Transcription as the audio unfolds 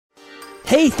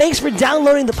Hey, thanks for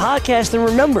downloading the podcast. And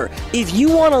remember, if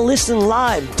you want to listen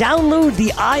live, download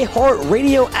the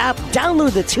iHeartRadio app,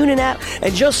 download the TuneIn app,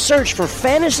 and just search for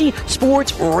Fantasy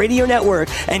Sports Radio Network,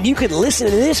 and you can listen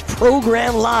to this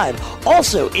program live.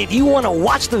 Also, if you want to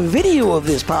watch the video of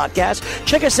this podcast,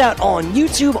 check us out on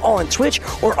YouTube, on Twitch,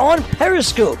 or on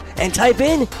Periscope, and type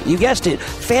in, you guessed it,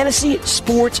 Fantasy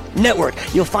Sports Network.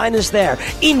 You'll find us there.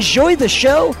 Enjoy the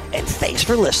show, and thanks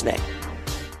for listening.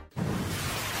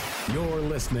 You're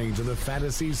listening to the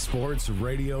Fantasy Sports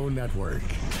Radio Network.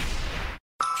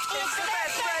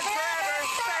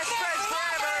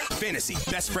 Fantasy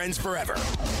Best Friends Forever.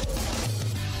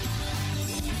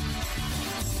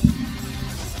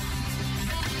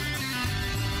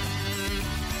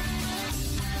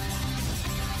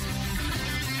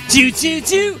 Do do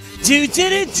do do do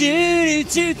do do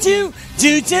do do do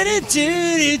do do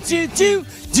do do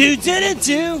do do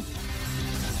do.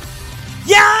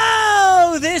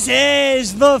 Yo, this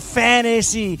is the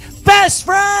Fantasy Best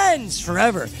Friends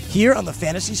Forever here on the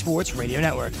Fantasy Sports Radio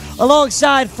Network.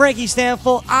 Alongside Frankie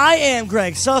Stanfill, I am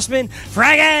Greg Sussman.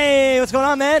 Frankie, what's going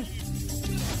on, man?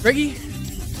 Greggy,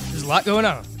 there's a lot going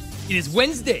on. It is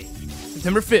Wednesday,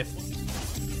 September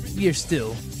 5th. We are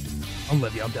still on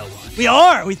Le'Veon Bell watch. We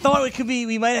are. We thought it could be.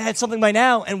 We might have had something by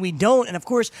now, and we don't. And of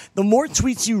course, the more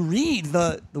tweets you read,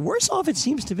 the worse off it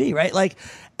seems to be, right? Like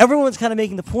everyone's kind of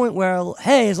making the point where,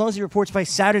 hey, as long as he reports by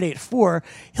Saturday at 4,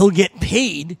 he'll get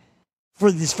paid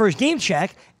for this first game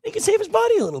check, and he can save his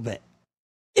body a little bit.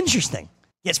 Interesting.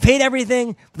 Gets paid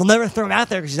everything, but they'll never throw him out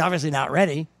there because he's obviously not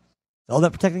ready. It's all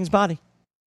about protecting his body.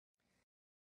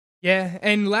 Yeah,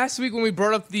 and last week when we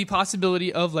brought up the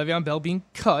possibility of Le'Veon Bell being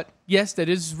cut, yes, that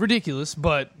is ridiculous,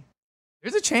 but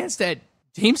there's a chance that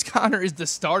James Conner is the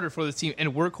starter for this team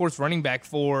and workhorse running back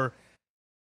for,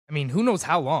 I mean, who knows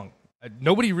how long?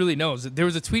 Nobody really knows. There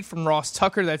was a tweet from Ross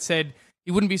Tucker that said he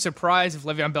wouldn't be surprised if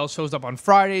Le'Veon Bell shows up on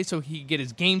Friday so he could get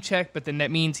his game check, but then that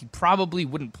means he probably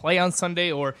wouldn't play on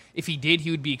Sunday, or if he did,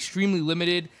 he would be extremely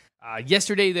limited.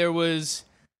 Yesterday there was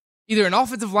either an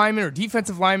offensive lineman or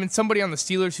defensive lineman, somebody on the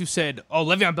Steelers who said, oh,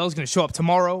 Le'Veon Bell's going to show up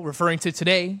tomorrow, referring to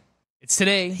today. It's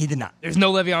today. He did not. There's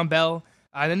no Le'Veon Bell.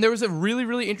 And then there was a really,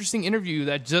 really interesting interview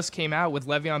that just came out with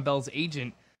Le'Veon Bell's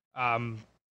agent,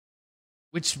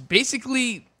 which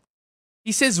basically,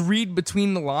 he says read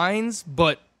between the lines,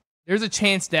 but there's a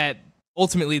chance that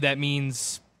ultimately that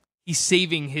means he's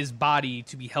saving his body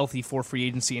to be healthy for free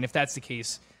agency. And if that's the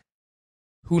case,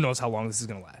 who knows how long this is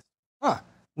going to last. Huh.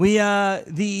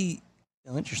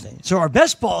 Interesting. So our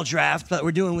best ball draft that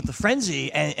we're doing with the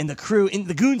Frenzy and the crew, in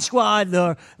the Goon Squad,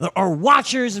 our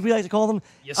watchers, as we like to call them,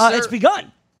 yes, sir. It's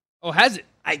begun. Oh, has it?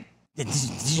 Did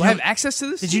Do I have access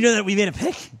to this? Did you know that we made a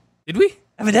pick? Did we?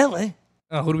 Evidently.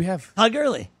 Oh, who do we have? Todd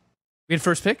Gurley. We had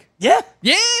first pick? Yeah.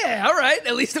 Yeah, all right.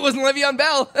 At least it wasn't Le'Veon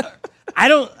Bell.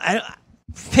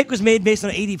 Pick was made based on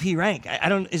an ADP rank.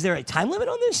 Is there a time limit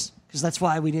on this? Because that's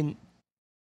why I didn't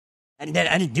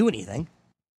do anything.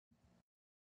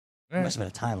 Must have been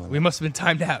a time limit. We must have been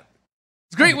timed out.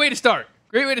 It's a great way to start.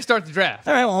 Great way to start the draft.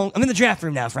 All right, well, I'm in the draft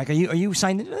room now, Frank. Are you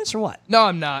signed into this or what? No,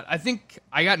 I'm not. I think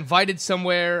I got invited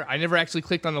somewhere. I never actually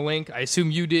clicked on the link. I assume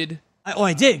you did.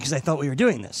 I did because I thought we were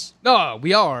doing this. No,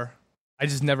 we are. I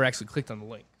just never actually clicked on the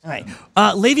link. All right.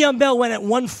 Le'Veon Bell went at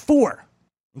 1-4,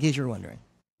 in case you were wondering.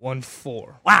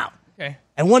 1-4. Wow. Okay.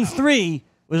 And 1-3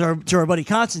 was our buddy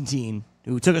Constantine,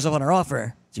 who took us up on our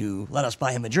offer to let us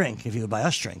buy him a drink if he would buy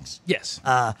us drinks. Yes.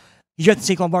 He drafted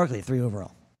Saquon Barkley at 3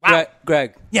 overall. Wow.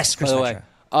 Greg. Yes, Chris. By the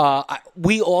way,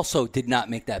 we also did not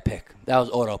make that pick. That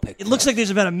was auto pick. It looks like there's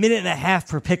about a minute and a half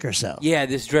per pick or so. Yeah,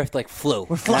 this draft flew.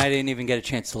 We're and I didn't even get a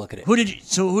chance to look at it. Who did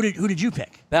you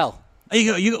pick? Bell.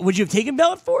 Would you have taken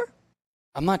Bell at 4?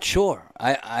 I'm not sure.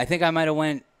 I think I might have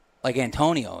went like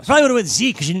Antonio. Probably would have went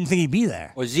Zeke because you didn't think he'd be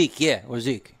there. Or Zeke, yeah. Or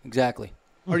Zeke, exactly.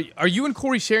 Are you and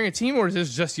Corey sharing a team, or is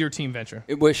this just your team venture?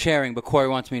 We're sharing, but Corey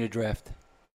wants me to draft.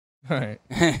 All right.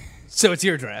 So it's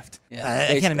your draft. Yeah,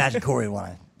 I can't imagine Corey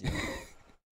wanted. He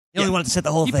only wanted to set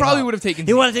the whole thing up. He probably would have taken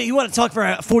He wanted to talk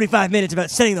for 45 minutes about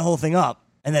setting the whole thing up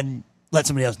and then let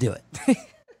somebody else do it.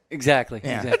 Exactly.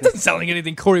 Yeah. Exactly. That doesn't sound like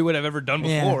anything Corey would have ever done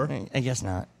before. Yeah, I guess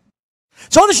not.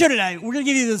 So on the show tonight, we're going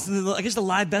to give you the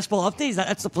live best ball updates.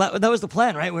 That was the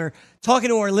plan, right? We're talking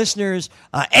to our listeners,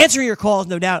 answering your calls,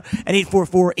 no doubt, at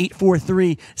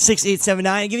 844-843-6879,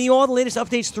 and giving you all the latest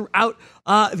updates throughout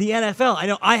the NFL. I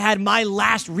know I had my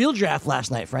last real draft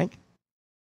last night, Frank.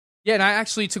 Yeah, and I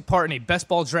actually took part in a best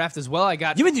ball draft as well.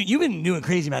 You've been doing a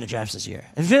crazy amount of drafts this year.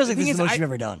 It feels like this is the most you've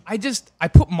ever done. I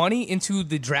put money into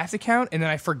the draft account, and then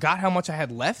I forgot how much I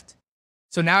had left.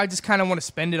 So now I just kind of want to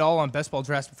spend it all on best ball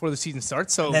drafts before the season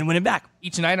starts. So and then win it back.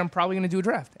 Each night I'm probably going to do a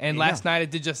draft. And last night I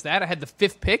did just that. I had the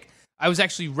 5th pick. I was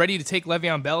actually ready to take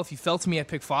Le'Veon Bell if he fell to me at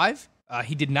pick 5.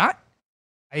 He did not.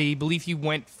 I believe he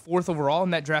went 4th overall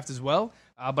in that draft as well.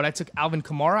 But I took Alvin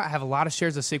Kamara. I have a lot of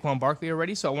shares of Saquon Barkley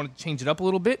already, so I wanted to change it up a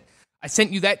little bit. I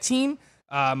sent you that team.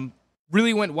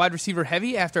 Really went wide receiver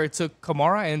heavy after I took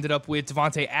Kamara. I ended up with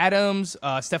Devontae Adams,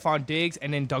 Stephon Diggs,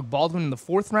 and then Doug Baldwin in the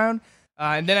 4th round.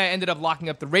 And then I ended up locking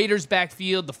up the Raiders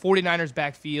backfield, the 49ers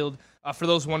backfield. For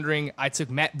those wondering, I took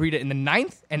Matt Breida in the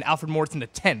 9th and Alfred Morris in the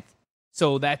 10th.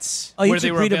 So that's where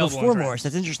they were available. You took Breida before Morris.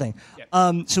 That's interesting.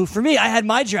 Yep. So for me, I had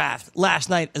my draft last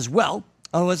night as well.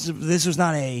 This was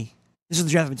the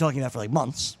draft I've been talking about for like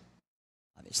months,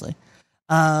 obviously.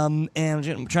 And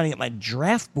I'm trying to get my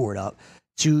draft board up.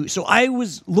 So I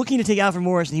was looking to take Alfred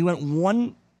Morris, and he went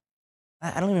one.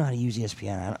 I don't even know how to use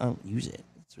ESPN. I don't use it.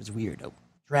 It's weird. Oh,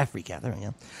 draft recap. There we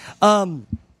go.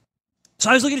 So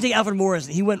I was looking to take Alfred Morris,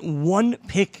 and he went one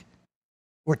pick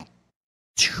or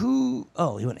two.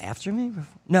 Oh, he went after me?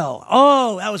 No.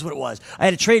 Oh, that was what it was. I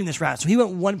had a trade in this round, so he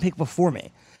went one pick before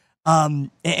me. And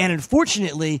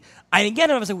unfortunately, I didn't get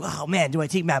him. I was like, oh, man, do I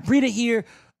take Matt Breida here?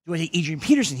 Do I take Adrian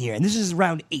Peterson here? And this is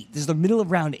round 8. This is the middle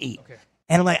of round 8. Okay.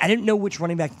 And I'm like, I didn't know which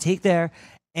running back to take there.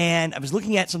 And I was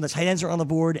looking at some of the tight ends that are on the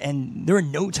board, and there were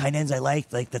no tight ends I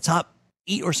liked. Like, the top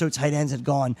 8 or so tight ends had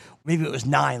gone. Maybe it was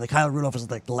 9. Like, Kyle Rudolph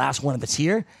was like the last one of the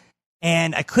tier.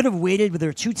 And I could have waited, but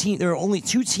there were only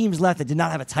 2 teams left that did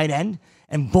not have a tight end,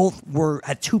 and both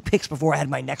had 2 picks before I had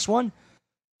my next one.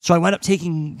 So I wound up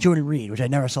taking Jordan Reed, which I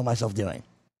never saw myself doing.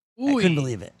 Ooh, I couldn't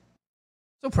believe it.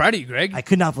 So proud of you, Greg. I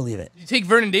could not believe it. Did you take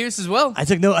Vernon Davis as well? I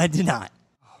did not.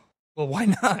 Well, why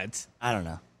not? I don't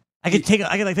know. I could pick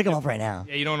him up right now.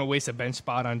 Yeah, you don't want to waste a bench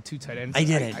spot on 2 tight ends. I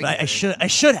didn't, but I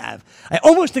should have. I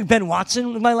almost took Ben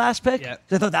Watson with my last pick. Yeah.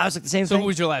 I thought that was like the same thing. So who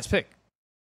was your last pick?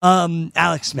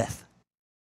 Alex Smith.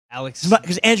 Alex?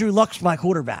 Because Andrew Luck's my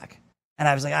quarterback. And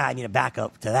I was like, I need a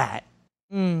backup to that.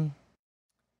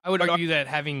 I would argue that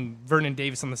having Vernon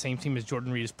Davis on the same team as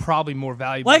Jordan Reed is probably more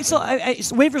valuable. Well,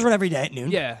 waivers run every day at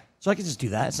noon. Yeah. So I could just do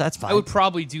that. So that's fine. I would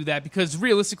probably do that because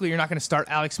realistically, you're not going to start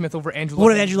Alex Smith over Andrew Luck.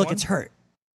 What if Andrew Luck gets hurt?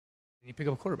 You pick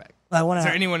up a quarterback. Is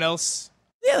there anyone else?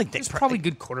 Yeah, like there's probably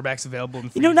good quarterbacks available.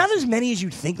 In not as many as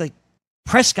you'd think. Like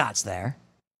Prescott's there.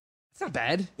 It's not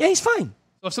bad. Yeah, he's fine.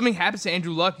 So if something happens to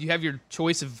Andrew Luck, you have your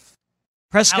choice of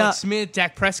Prescott, Alex Smith,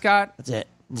 Dak Prescott. That's it.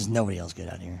 There's nobody else good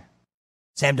out here.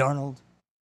 Sam Darnold.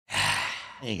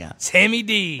 There you go. Sammy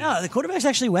D. No, the quarterbacks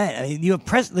actually went. I mean, you have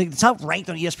the top ranked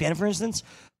on ESPN, for instance.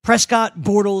 Prescott,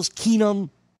 Bortles, Keenum,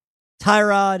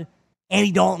 Tyrod,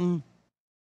 Andy Dalton.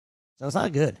 So it's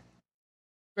not good.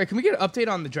 Right, can we get an update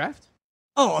on the draft?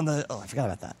 I forgot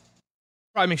about that.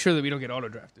 Probably make sure that we don't get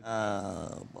auto-drafted.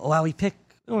 We pick...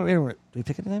 do we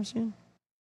pick anytime soon?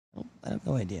 I have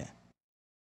no idea.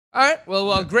 All right, well,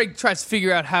 while Greg tries to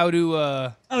figure out how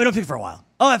to... we don't pick for a while.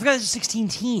 Oh, I forgot there's 16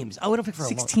 teams. Oh, we don't pick for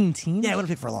 16 teams? Yeah, we don't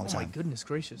pick for a long time. Oh, my goodness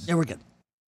gracious. Yeah, we're good.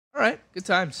 All right, good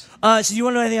times. So do you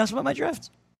want to know anything else about my draft?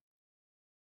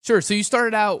 Sure, so you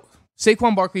started out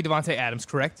Saquon Barkley, Devontae Adams,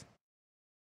 correct?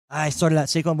 I started out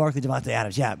Saquon Barkley, Devontae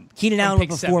Adams. Yeah, Keenan Allen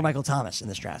went before Michael Thomas in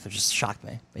this draft, which just shocked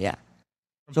me. But yeah,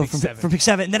 from pick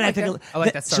 7, and then I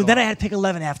pick. So then I had pick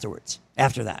 11 afterwards.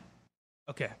 After that,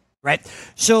 okay, right.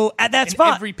 So at that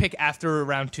spot, every pick after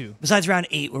round 2, besides round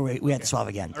 8, where we had to swap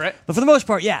again. All right, but for the most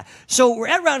part, yeah. So we're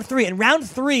at round 3, and round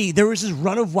 3 there was this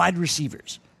run of wide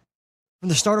receivers from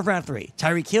the start of round 3: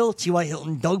 Tyreek Hill, T.Y.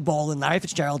 Hilton, Doug Baldwin, Larry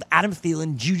Fitzgerald, Adam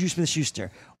Thielen, Juju Smith-Schuster,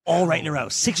 all right in a row.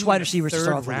 6 wide receivers to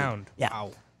start off the round. Yeah.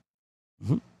 Wow.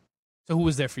 Mm-hmm. So who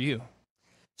was there for you?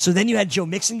 So then you had Joe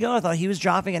Mixon go. I thought he was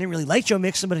dropping. I didn't really like Joe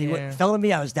Mixon, but he fell to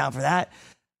me. I was down for that.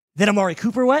 Then Amari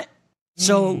Cooper went.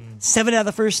 So 7 out of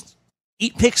the first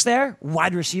 8 picks there,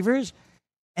 wide receivers.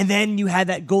 And then you had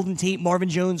that Golden Tate, Marvin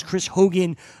Jones, Chris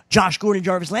Hogan, Josh Gordon,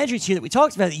 Jarvis Landry tier that we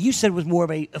talked about that you said was more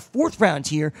of a 4th round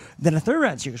tier than a 3rd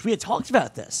round tier, because we had talked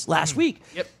about this last week.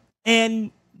 Yep. And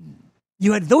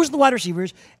you had those are the wide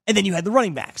receivers, and then you had the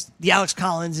running backs. The Alex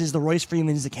Collinses, the Royce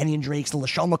Freemans, the Kenyon Drakes, the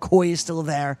LaShawn McCoy is still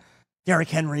there, Derrick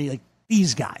Henry, like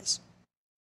these guys.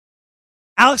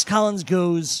 Alex Collins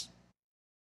goes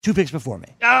 2 picks before me.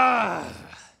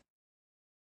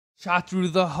 Shot through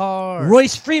the heart.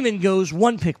 Royce Freeman goes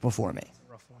 1 pick before me. That's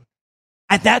a rough one.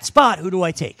 At that spot, who do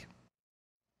I take?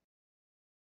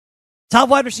 Top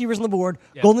wide receivers on the board,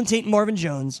 Golden Tate and Marvin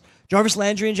Jones, Jarvis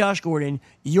Landry and Josh Gordon,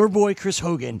 your boy Chris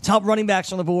Hogan. Top running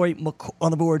backs on the board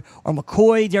are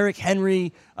McCoy, Derrick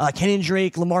Henry, Kenyon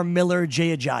Drake, Lamar Miller,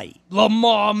 Jay Ajayi.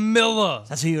 Lamar Miller.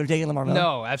 That's who you would have taken, Lamar Miller?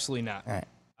 No, absolutely not. All right.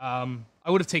 I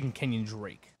would have taken Kenyon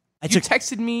Drake. You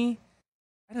texted me.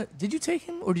 Did you take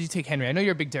him or did you take Henry? I know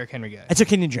you're a big Derrick Henry guy. I took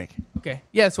Kenyon Drake. Okay.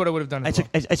 Yeah, that's what I would have done. I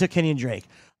took Kenyon Drake.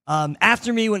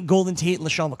 After me went Golden Tate and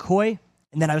LaShawn McCoy.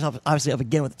 and then I was obviously up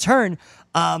again with the turn.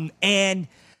 And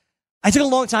I took a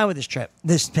long time with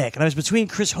this pick, and I was between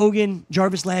Chris Hogan,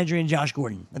 Jarvis Landry, and Josh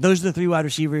Gordon. And those are the 3 wide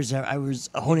receivers that I was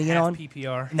honing in on.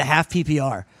 PPR. In the half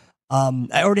PPR.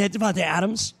 I already had Devontae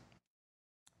Adams,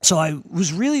 so I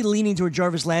was really leaning toward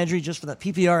Jarvis Landry just for that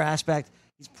PPR aspect.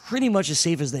 He's pretty much as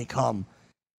safe as they come.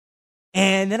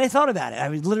 And then I thought about it. I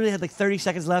literally had like 30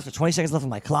 seconds left or 20 seconds left on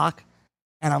my clock,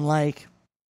 and I'm like,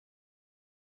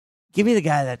 give me the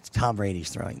guy that Tom Brady's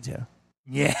throwing to.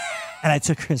 Yeah. And I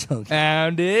took Chris Hogan.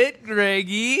 Found it,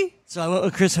 Greggy. So I went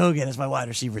with Chris Hogan as my wide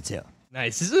receiver, too.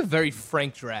 Nice. This is a very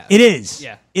frank draft. It is.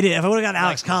 Yeah. It is. If I would have got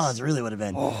Alex Collins, it really would have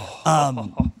been.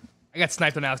 I got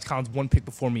sniped on Alex Collins 1 pick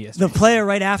before me yesterday. The player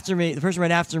right after me, the person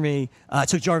right after me,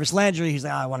 took Jarvis Landry. He's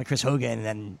like, I wanted Chris Hogan.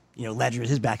 And then, Landry was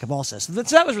his backup also. So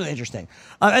that was really interesting.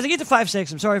 As I get to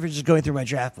 5-6, I'm sorry for just going through my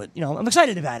draft, but, I'm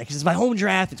excited about it because it's my home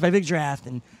draft. It's my big draft,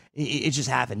 and it just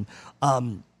happened.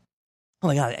 Oh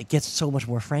my God, it gets so much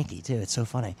more Frankie too. It's so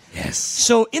funny. Yes.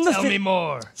 So Tell me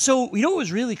more. So what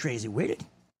was really crazy? Who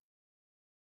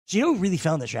really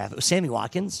fell in the draft? It was Sammy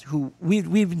Watkins, who we've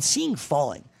been seeing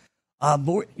falling.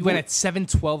 He went at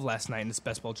 7-12 last night in this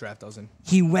best ball draft dozen.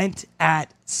 He went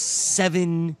at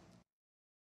 7-8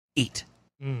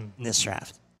 in this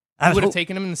draft. I would have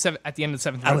taken him at the end of the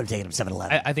 7th round. I would have taken him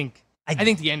 7-11. I think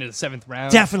the end of the 7th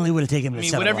round. Definitely would have taken him. I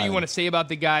mean, whatever you want to say about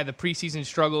the guy, the preseason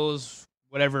struggles.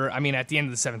 Whatever. I mean, at the end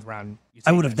of the 7th round,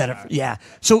 I would have done it. Yeah.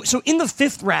 So in the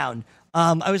 5th round,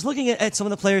 I was looking at some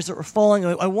of the players that were falling.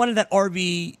 I wanted that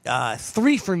RB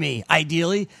 3 for me,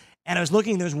 ideally. And I was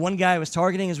looking. There was one guy I was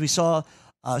targeting, as we saw.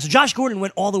 So Josh Gordon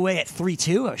went all the way at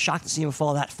 3-2. I was shocked to see him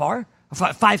fall that far.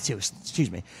 5-2,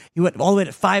 excuse me. He went all the way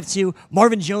at 5-2.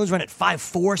 Marvin Jones ran at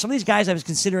 5-4. Some of these guys I was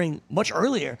considering much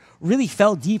earlier really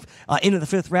fell deep into the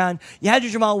 5th round. You had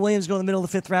your Jamal Williams go in the middle of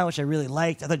the 5th round, which I really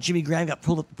liked. I thought Jimmy Graham got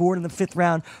pulled up the board in the 5th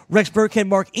round. Rex Burkhead,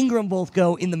 Mark Ingram both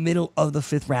go in the middle of the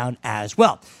 5th round as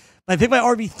well. But I picked my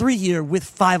RB3 here with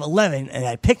 5-11, and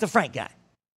I picked a Frank guy.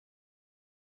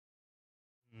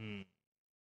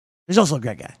 There's also a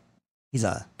Greg guy. He's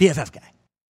a BFF guy.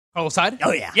 Carlos Hyde?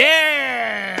 Oh, yeah.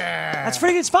 Yeah! That's a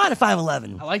pretty good spot at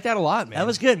 5'11". I like that a lot, man. That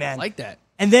was good, man. I like that.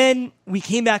 And then we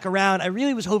came back around. I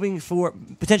really was hoping for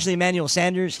potentially Emmanuel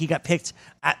Sanders. He got picked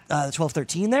at the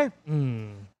 12-13 there.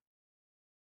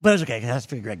 But it was okay because that's a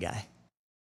pretty great guy.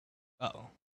 Uh-oh.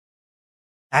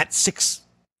 At 6'2".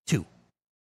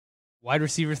 Wide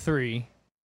receiver 3.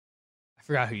 I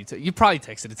forgot who you took. You probably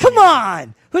texted it to Come me.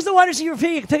 on! Who's the wide receiver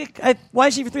wide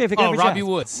receiver 3? I picked Robbie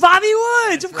Woods. Robbie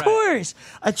Woods, of That's course.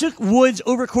 I took Woods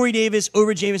over Corey Davis,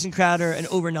 over Jamison Crowder, and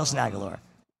over Nelson Aguilar.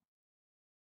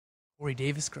 Corey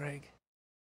Davis, Greg.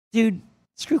 Dude,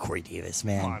 screw Corey Davis,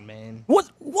 man. Come on, man.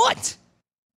 What?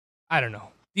 I don't know.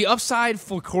 The upside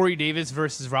for Corey Davis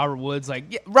versus Robert Woods,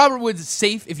 Robert Woods is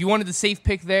safe if you wanted the safe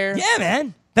pick there. Yeah,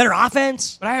 man. Better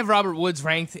offense. But I have Robert Woods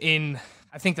ranked in,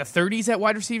 I think, the 30s at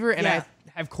wide receiver, and I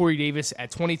have Corey Davis at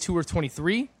 22 or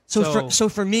 23. So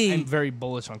for me, I'm very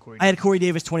bullish on Corey Davis. I had Corey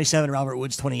Davis 27, Robert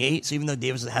Woods 28. So even though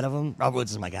Davis is ahead of him, Robert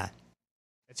Woods is my guy.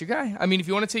 That's your guy. I mean, if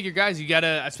you want to take your guys, you got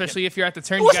to, especially if you're at the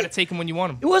turn, you got to take them when you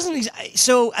want them. It wasn't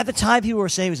so at the time people were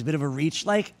saying it was a bit of a reach.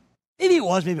 Like maybe it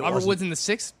was, maybe it wasn't. Robert Woods in the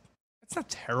 6th. That's not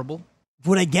terrible.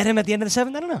 Would I get him at the end of the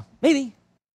 7th? I don't know. Maybe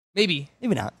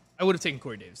not. I would have taken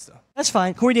Corey Davis though. That's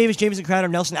fine. Corey Davis, Jamison Crowder,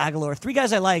 Nelson Aguilar. 3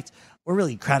 guys I liked, or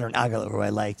really Crowder and Aguilar who I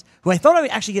liked. Who I thought I would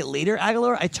actually get later.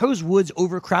 Aguilar. I chose Woods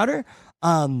over Crowder,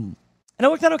 and it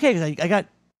worked out okay because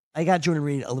I got Jordan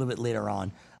Reed a little bit later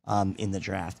on in the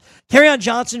draft. Kerryon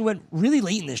Johnson went really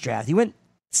late in this draft. He went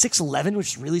 6'11",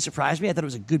 which really surprised me. I thought it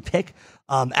was a good pick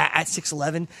at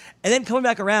 6'11". And then coming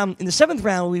back around in the 7th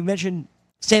round, we mentioned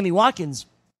Sammy Watkins.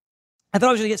 I thought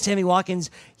I was going to get Sammy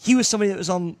Watkins. He was somebody that was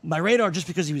on my radar just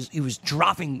because he was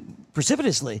dropping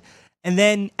precipitously. And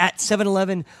then at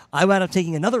 7-11, I wound up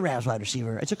taking another Rams wide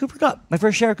receiver. I took Cooper Kupp, my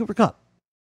first share of Cooper Kupp.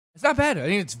 It's not bad. I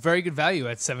think it's very good value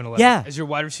at 7-11. Yeah. As your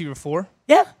wide receiver 4.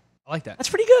 Yeah. I like that. That's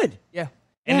pretty good. Yeah.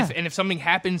 And if something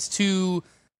happens to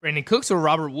Brandon Cooks or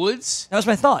Robert Woods, that was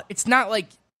my thought. It's not like,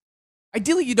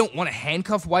 ideally you don't want a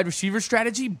handcuff wide receiver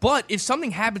strategy, but if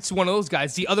something happens to one of those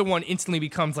guys, the other one instantly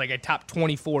becomes like a top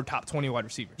 24, top 20 wide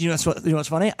receiver. You know what's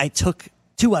funny? I took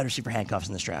 2 wide receiver handcuffs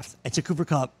in this draft. I took Cooper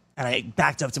Kupp, and I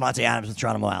backed up Devontae Adams with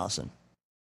Geronimo Allison.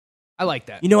 I like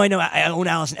that. I know I own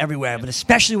Allison everywhere, but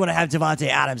especially when I have Devontae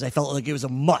Adams, I felt like it was a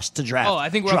must to draft. Oh, I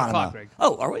think we're on the clock, Greg.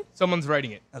 Oh, are we? Someone's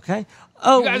writing it. Okay.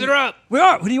 Oh, you guys are up. We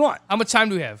are. Who do you want? How much time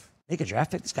do we have? Make a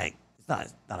draft pick? This guy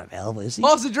is not available, is he?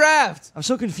 Pause the draft. I'm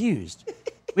so confused.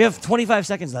 We have 25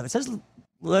 seconds left. It says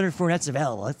Leonard Fournette's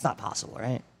available. That's not possible,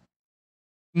 right?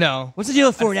 No. What's the deal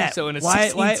with I Fournette? think so, in a Why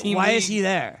 16-team is league. he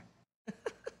there?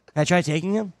 Can I try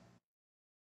taking him?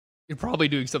 You're probably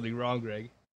doing something wrong, Greg.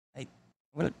 I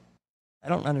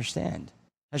don't understand.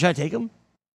 I try to take him.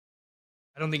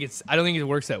 I don't think it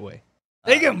works that way.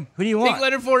 Take him. Who do you want? Take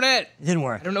Leonard Fournette. It didn't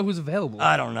work. I don't know who's available.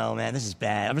 I don't know, man. This is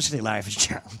bad. I'm just going to take Larry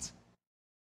Fitzgerald.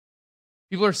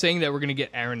 People are saying that we're going to get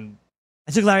Aaron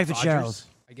I took Larry Rodgers, Fitzgerald.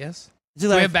 I guess. I took We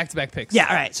Larry- have back-to-back picks. Yeah,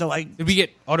 all right. So Did we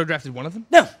get auto-drafted one of them?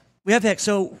 No, we have picks.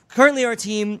 So currently our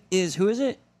team is, who is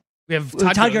it? We have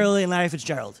Todd Gurley and Larry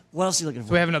Fitzgerald. What else are you looking for?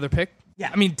 So we have another pick? Yeah.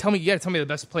 I mean, you got to tell me the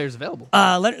best players available.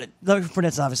 Larry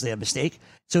Fournette's obviously a mistake.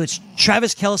 So it's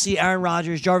Travis Kelce, Aaron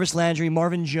Rodgers, Jarvis Landry,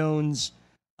 Marvin Jones,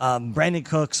 Brandon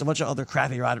Cooks, a bunch of other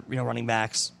crappy running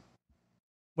backs.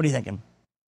 What are you thinking?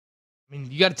 I mean,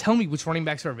 you got to tell me which running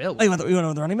backs are available. Oh, you want to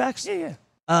know the running backs? Yeah.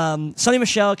 Sonny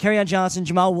Michel, Kerryon Johnson,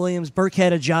 Jamal Williams,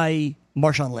 Burkhead, Ajayi,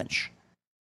 Marshawn Lynch.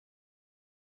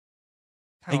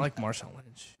 Kind of like Marshawn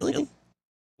Lynch. Really?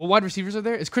 What wide receivers are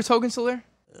there? Is Chris Hogan still there?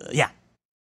 Yeah.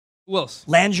 Who else?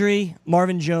 Landry,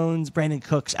 Marvin Jones, Brandon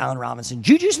Cooks, Allen Robinson.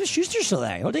 Juju Smith-Schuster's still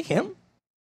there. You want to take him?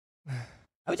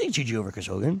 I would take Juju over Chris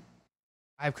Hogan.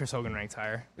 I have Chris Hogan ranked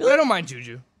higher. Really? I don't mind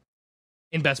Juju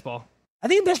in best ball. I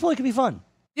think in best ball it could be fun.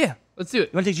 Yeah, let's do it.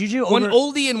 You want to take Juju over? One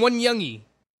oldie and one youngie.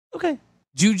 Okay.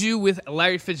 Juju with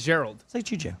Larry Fitzgerald. Let's take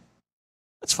Juju.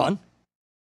 That's fun.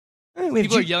 All right, we have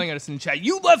People are yelling at us in the chat.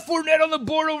 You left Fournette on the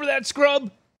board over that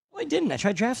scrub. Well, I didn't. I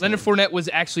tried drafting Leonard him. Fournette was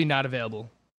actually not available.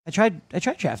 I tried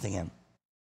drafting him.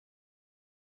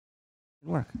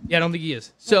 Didn't work. Yeah, I don't think he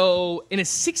is. So in a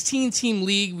 16-team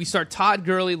league, we start Todd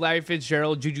Gurley, Larry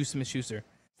Fitzgerald, Juju Smith-Schuster.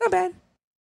 Not bad.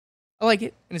 I like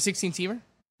it. In a 16-teamer.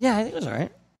 Yeah, I think it was all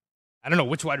right. I don't know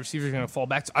which wide receiver is going to fall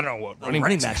back to. I don't know what running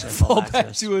Running backs backs are are going gonna to fall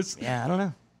back to us. Yeah, I don't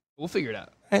know. We'll figure it out.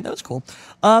 All right, that was cool.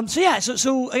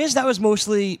 So I guess that was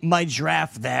mostly my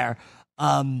draft there.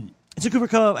 It's a Cooper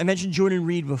Kupp. I mentioned Jordan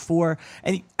Reed before,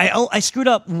 and I screwed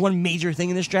up one major thing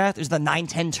in this draft. It was the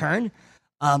 9-10 turn.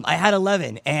 I had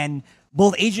 11, and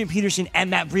both Adrian Peterson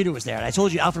and Matt Breida was there. And I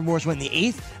told you Alfred Morris went in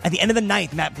the 8th. At the end of the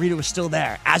 9th, Matt Breida was still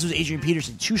there, as was Adrian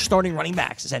Peterson, 2 starting running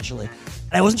backs, essentially.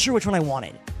 And I wasn't sure which one I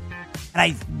wanted. And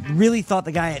I really thought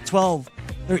the guy at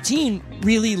 12-13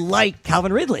 really liked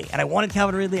Calvin Ridley. And I wanted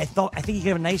Calvin Ridley. I think he could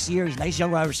have a nice year. He's a nice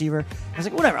young wide receiver. I was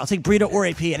like, whatever, I'll take Breida or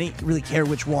AP. I didn't really care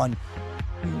whichever one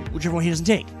he doesn't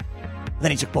take.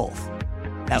 Then he took both.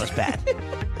 That was bad.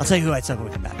 I'll tell you who I took when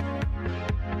we come back.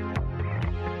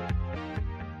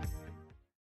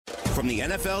 From the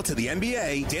NFL to the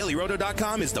NBA,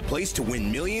 DailyRoto.com is the place to win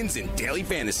millions in daily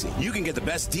fantasy. You can get the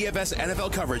best DFS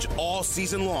NFL coverage all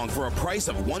season long for a price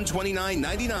of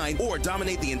 $129.99 or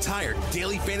dominate the entire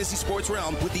daily fantasy sports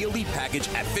realm with the Elite Package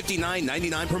at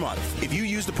 $59.99 per month. If you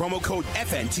use the promo code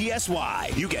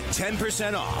FNTSY, you get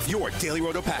 10% off your Daily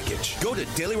Roto package. Go to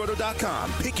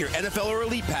DailyRoto.com, pick your NFL or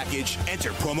Elite Package,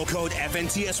 enter promo code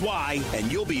FNTSY, and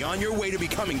you'll be on your way to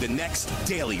becoming the next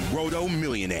Daily Roto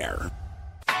millionaire.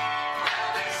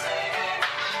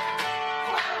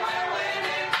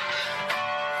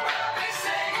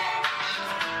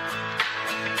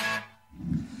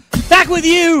 Back with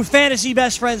you, Fantasy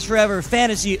Best Friends Forever,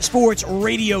 Fantasy Sports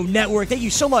Radio Network. Thank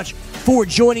you so much for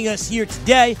joining us here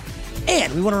today.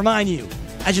 And we want to remind you,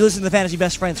 as you listen to the Fantasy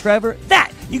Best Friends Forever,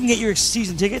 that you can get your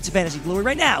season ticket to Fantasy Glory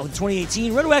right now with the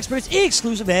 2018 Roto Experts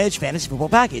Exclusive Edge Fantasy Football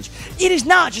Package. It is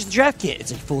not just a draft kit.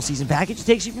 It's a full season package that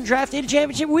takes you from draft day to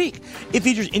championship week. It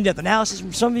features in-depth analysis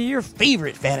from some of your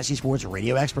favorite fantasy sports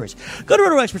radio experts. Go to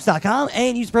RotoExperts.com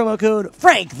and use promo code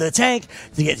FrankTheTank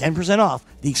to get 10% off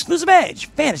the Exclusive Edge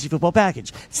Fantasy Football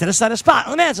Package. Set aside a spot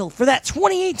on the mantle for that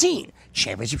 2018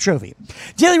 championship trophy.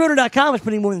 DailyRoto.com is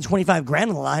putting more than $25,000 on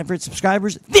the line for its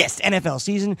subscribers this NFL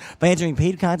season by entering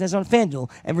paid contests on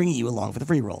FanDuel and bringing you along for the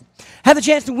free roll. Have the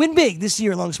chance to win big this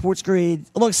year alongside SportsGrid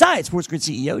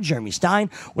CEO Jeremy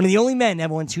Stein, one of the only men to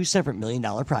have won 2 separate $1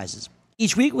 million prizes.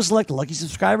 Each week, we'll select lucky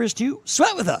subscribers to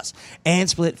sweat with us and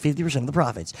split 50% of the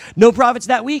profits. No profits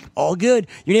that week, all good.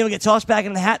 Your name will get tossed back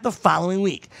into the hat the following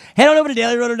week. Head on over to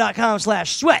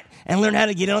dailyroto.com/sweat and learn how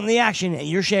to get in on the action and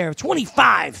your share of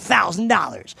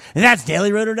 $25,000. And that's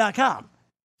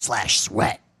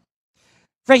dailyroto.com/sweat.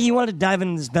 Frankie, you wanted to dive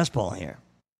into this best ball here.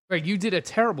 Greg, you did a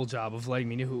terrible job of letting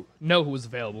me know who was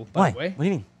available, by Why? the way. What do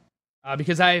you mean?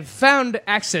 Because I've found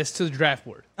access to the draft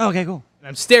board. Oh, okay, cool. And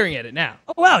I'm staring at it now.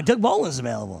 Oh, wow, Doug Baldwin's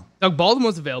available. Doug Baldwin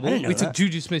was available. I didn't know We took that.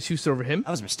 Juju Smith-Schuster over him.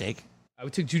 That was a mistake. We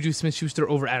took Juju Smith-Schuster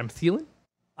over Adam Thielen.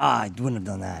 I wouldn't have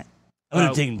done that. I would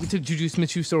have taken. We took Juju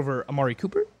Smith-Schuster over Amari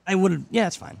Cooper. I would have. Yeah,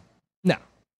 that's fine. No.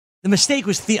 The mistake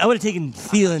was I would have taken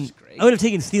Thielen. great. I would have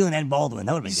taken Thielen and Baldwin.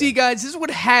 That would have been You see, good. guys, this is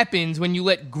what happens when you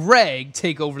let Greg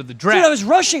take over the Dude, draft. I was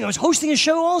rushing. I was hosting a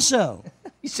show also.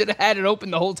 You should have had it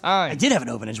open the whole time. I did have it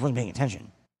open. I just wasn't paying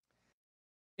attention.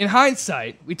 In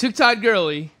hindsight, we took Todd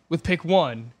Gurley with pick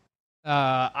 1,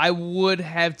 I would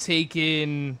have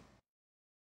taken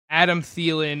Adam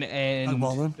Thielen and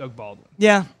Doug Baldwin.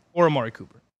 Yeah. Or Amari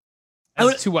Cooper.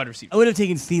 As 2 wide receivers. I would have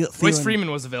taken Thielen. Royce Freeman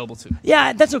was available too.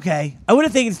 Yeah, that's okay. I would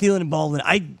have taken Thielen and Baldwin.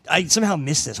 I somehow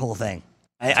missed this whole thing.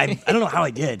 I don't know how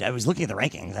I did. I was looking at the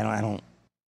rankings. I don't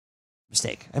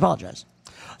mistake. I apologize.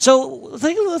 So let's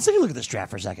take a look at this draft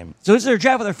for a second. So it's our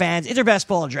draft with our fans. It's our best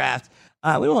ball draft.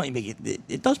 We don't want you to make it.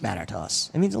 It does matter to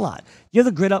us. It means a lot. You have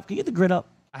the grid up. Can you get the grid up?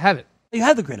 I have it. You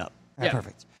have the grid up. All right, yeah.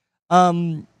 Perfect.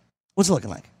 What's it looking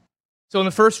like? So in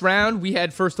the first round, we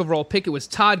had first overall pick. It was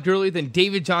Todd Gurley, then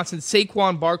David Johnson,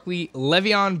 Saquon Barkley,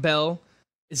 Le'Veon Bell,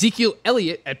 Ezekiel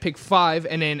Elliott at pick 5,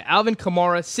 and then Alvin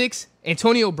Kamara 6,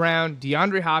 Antonio Brown,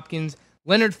 DeAndre Hopkins,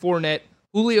 Leonard Fournette,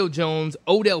 Julio Jones,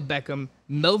 Odell Beckham,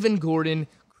 Melvin Gordon,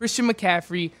 Christian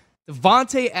McCaffrey,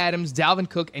 Devontae Adams, Dalvin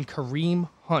Cook, and Kareem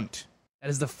Hunt. That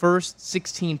is the first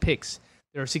 16 picks.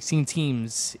 There are 16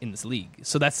 teams in this league.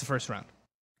 So that's the first round.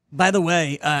 By the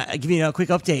way, I'll give you a quick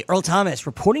update. Earl Thomas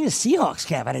reporting the Seahawks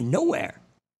camp out of nowhere.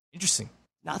 Interesting.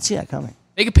 Not see that coming.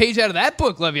 Make a page out of that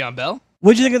book, Le'Veon Bell.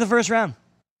 What did you think of the first round?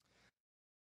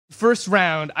 First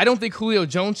round, I don't think Julio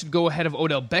Jones should go ahead of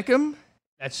Odell Beckham.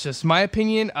 That's just my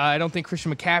opinion. I don't think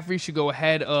Christian McCaffrey should go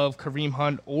ahead of Kareem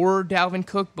Hunt or Dalvin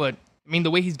Cook. But, I mean,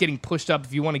 the way he's getting pushed up,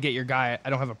 if you want to get your guy, I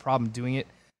don't have a problem doing it.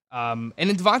 And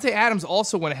then Devontae Adams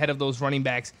also went ahead of those running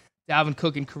backs, Dalvin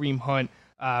Cook and Kareem Hunt.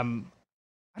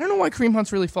 I don't know why Kareem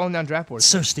Hunt's really falling down draft boards.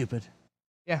 So stupid.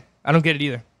 Yeah, I don't get it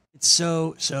either. It's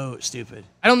so stupid.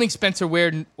 I don't think Spencer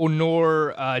Ware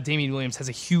nor Damian Williams has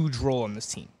a huge role on this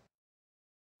team.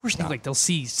 Of course not. Like they'll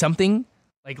see something.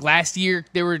 Like last year,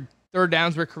 there were third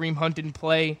downs where Kareem Hunt didn't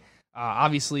play,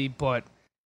 obviously. But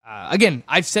again,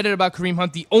 I've said it about Kareem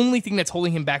Hunt. The only thing that's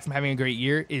holding him back from having a great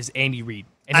year is Andy Reid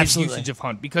and his usage of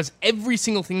Hunt. Because every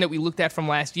single thing that we looked at from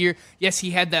last year, yes,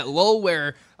 he had that lull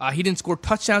where he didn't score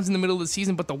touchdowns in the middle of the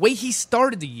season, but the way he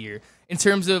started the year in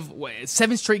terms of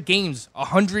 7 straight games,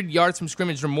 100 yards from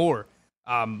scrimmage or more,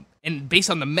 and based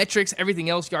on the metrics, everything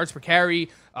else, yards per carry,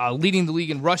 leading the league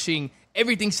in rushing,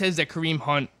 everything says that Kareem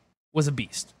Hunt was a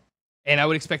beast. And I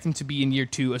would expect him to be in year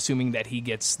 2, assuming that he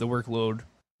gets the workload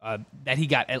that he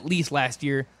got at least last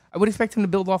year. I would expect him to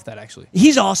build off that, actually.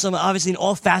 He's awesome, obviously, in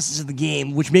all facets of the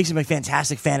game, which makes him a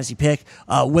fantastic fantasy pick,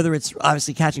 whether it's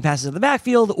obviously catching passes in the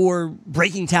backfield or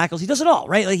breaking tackles. He does it all,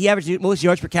 right? Like he averaged most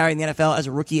yards per carry in the NFL as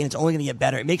a rookie, and it's only going to get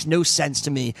better. It makes no sense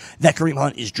to me that Kareem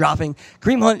Hunt is dropping.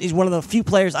 Kareem Hunt is one of the few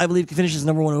players I believe can finish as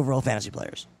number 1 overall fantasy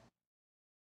players.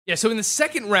 Yeah, so in the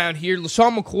second round here,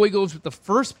 LaShawn McCoy goes with the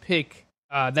first pick.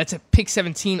 That's at pick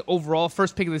 17 overall,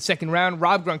 first pick of the second round.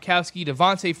 Rob Gronkowski,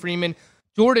 Devontae Freeman,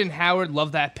 Jordan Howard,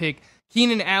 love that pick.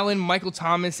 Keenan Allen, Michael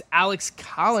Thomas, Alex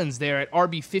Collins there at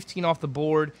RB 15 off the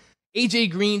board. A.J.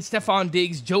 Green, Stephon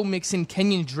Diggs, Joe Mixon,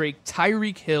 Kenyon Drake,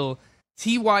 Tyreek Hill,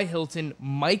 T.Y. Hilton,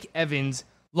 Mike Evans,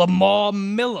 Lamar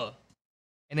Miller.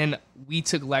 And then we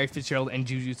took Larry Fitzgerald and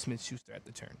Juju Smith-Schuster at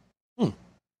the turn.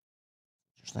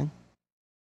 Interesting.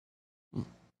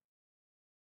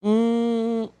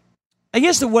 I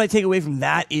guess what I take away from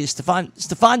that is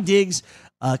Stephon Diggs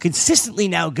consistently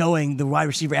now going the wide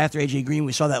receiver after A.J. Green.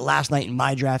 We saw that last night in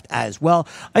my draft as well.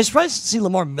 I was surprised to see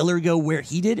Lamar Miller go where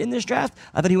he did in this draft.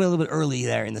 I thought he went a little bit early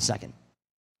there in the second.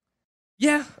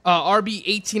 Yeah, RB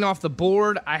 18 off the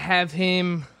board. I have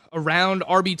him around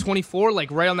RB 24,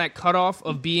 like right on that cutoff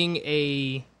of being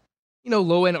a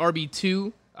low end RB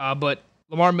 2. But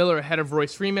Lamar Miller ahead of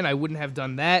Royce Freeman. I wouldn't have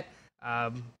done that.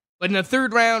 But in the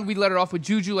third round, we let it off with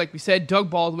Juju, like we said, Doug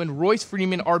Baldwin, Royce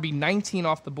Freeman, RB 19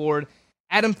 off the board,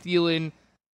 Adam Thielen,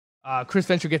 Chris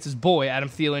Venture gets his boy, Adam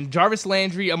Thielen, Jarvis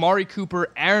Landry, Amari Cooper,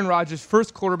 Aaron Rodgers,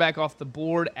 first quarterback off the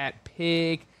board at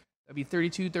pick, that'd be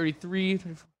 32, 33,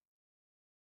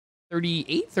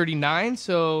 38, 39,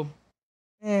 so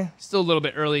still a little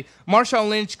bit early. Marshawn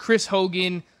Lynch, Chris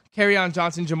Hogan, Kerryon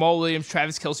Johnson, Jamal Williams,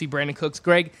 Travis Kelce, Brandon Cooks.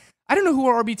 Greg, I don't know who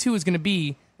our RB2 is going to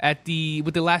be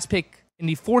with the last pick in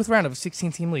the fourth round of a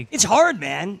 16-team league. It's hard,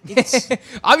 man.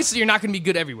 Obviously, you're not going to be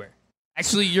good everywhere.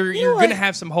 Actually, you're going to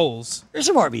have some holes. There's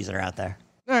some RBs that are out there.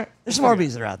 All right. There's some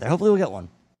RBs that are out there. Hopefully we'll get one.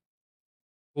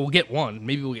 We'll get one.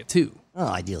 Maybe we'll get 2. Oh,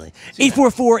 ideally.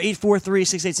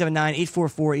 844-843-6879,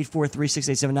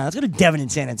 844-843-6879. Let's go to Devin in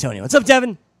San Antonio. What's up,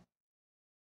 Devin?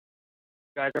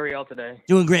 Guys, how are y'all today?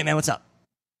 Doing great, man. What's up?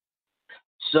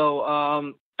 So,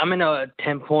 I'm in a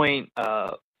 10-team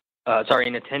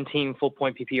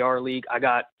full-point PPR league. I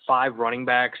got 5 running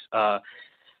backs,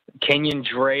 Kenyon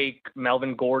Drake,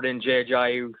 Melvin Gordon, Jay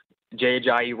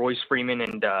Ajayi, Royce Freeman,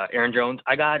 and Aaron Jones.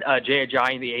 I got Jay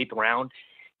Ajayi in the 8th round,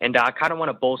 and I kind of want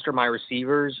to bolster my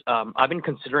receivers. I've been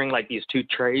considering, like, these 2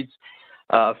 trades.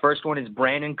 First one is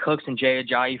Brandon Cooks and Jay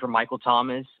Ajayi for Michael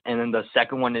Thomas, and then the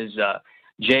second one is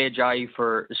Jay Ajayi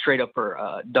for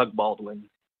Doug Baldwin.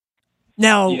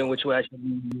 Now, Do you know which way I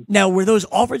should? now, were those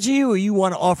offered to you, or you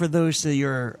want to offer those to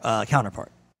your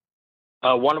counterpart?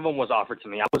 One of them was offered to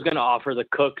me. I was going to offer the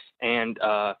Cooks and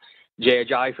Jay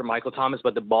Ajayi for Michael Thomas,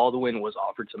 but the Baldwin was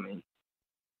offered to me.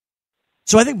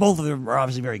 So I think both of them are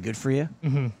obviously very good for you.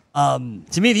 Mm-hmm.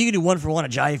 To me, if you could do 1-for-1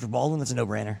 Ajayi for Baldwin, that's a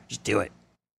no-brainer. Just do it.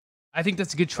 I think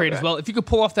that's a good trade as well. If you could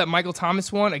pull off that Michael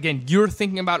Thomas one, again, you're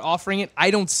thinking about offering it.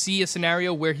 I don't see a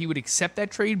scenario where he would accept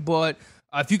that trade, but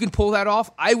if you can pull that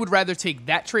off, I would rather take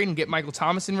that trade and get Michael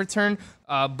Thomas in return.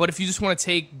 But if you just want to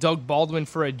take Doug Baldwin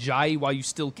for Ajayi while you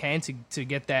still can to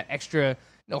get that extra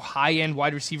high-end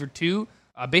wide receiver too,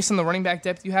 based on the running back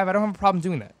depth you have, I don't have a problem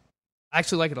doing that. I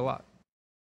actually like it a lot.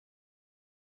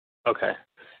 Okay.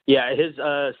 Yeah, his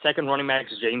second running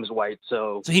back is James White,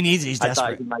 so he needs it. He's I thought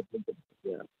desperate. he might take it.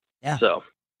 Yeah. So,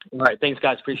 all right. Thanks,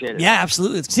 guys. Appreciate it. Yeah,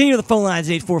 absolutely. Let's continue with the phone lines,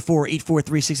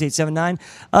 844-843-6879.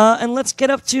 And let's get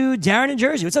up to Darren in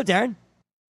Jersey. What's up, Darren?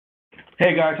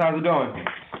 Hey, guys. How's it going?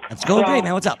 It's going great,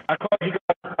 man. What's up?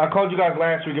 I called you guys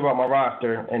last week about my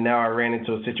roster, and now I ran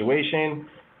into a situation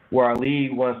where our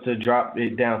league wants to drop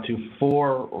it down to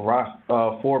four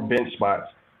bench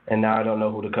spots, and now I don't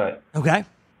know who to cut. Okay.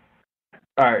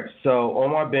 All right, so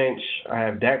on my bench, I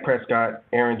have Dak Prescott,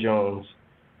 Aaron Jones,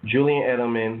 Julian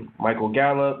Edelman, Michael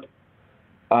Gallup,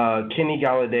 Kenny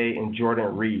Galladay, and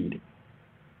Jordan Reed.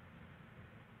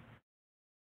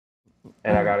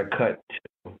 And I got to cut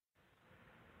two.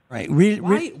 Right.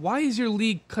 Why is your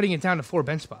league cutting it down to 4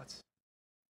 bench spots?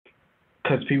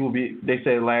 Because they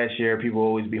said last year people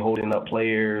always be holding up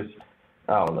players.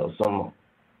 I don't know,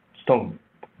 some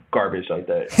garbage like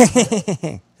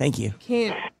that. Thank you.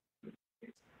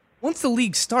 Once the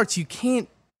league starts, you can't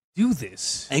do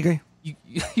this. I agree.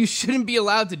 You shouldn't be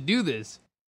allowed to do this.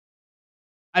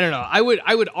 I don't know. I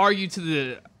would argue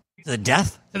to the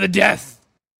death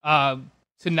to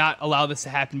not allow this to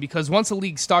happen, because once a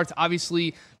league starts,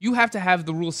 obviously you have to have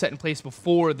the rules set in place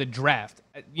before the draft.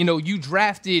 You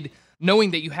drafted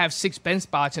knowing that you have 6 bench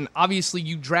spots, and obviously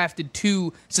you drafted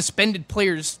 2 suspended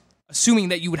players, assuming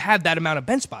that you would have that amount of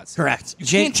bench spots. Correct. You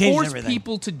can't force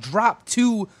people to drop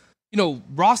 2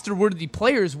 roster-worthy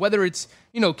players, whether it's,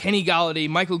 Kenny Galladay,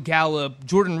 Michael Gallup,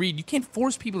 Jordan Reed. You can't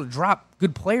force people to drop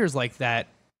good players like that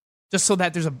just so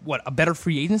that there's a better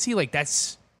free agency. Like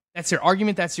that's their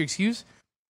argument. That's their excuse.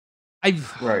 I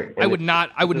would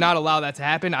not allow that to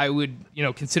happen. I would,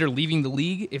 consider leaving the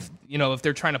league if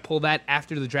they're trying to pull that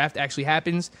after the draft actually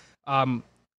happens. I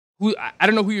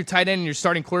don't know who your tight end and your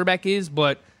starting quarterback is,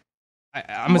 but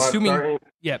I'm assuming.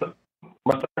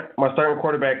 My starting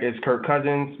quarterback is Kirk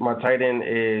Cousins. My tight end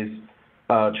is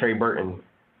Trey Burton.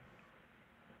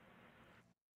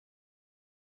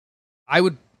 I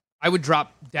would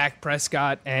drop Dak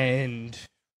Prescott, and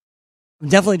I'm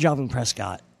definitely dropping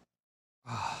Prescott.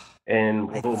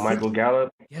 And Michael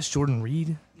Gallup. Yes, Jordan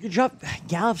Reed. You could drop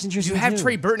Gallup's interesting. You have too.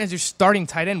 Trey Burton as your starting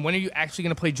tight end. When are you actually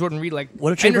going to play Jordan Reed? Like,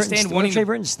 what if Trey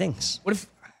Burton stinks? What if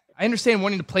I understand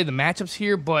wanting to play the matchups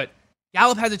here, but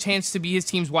Gallup has a chance to be his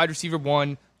team's wide receiver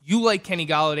 1. You like Kenny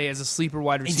Galladay as a sleeper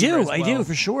wide receiver. I do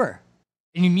for sure.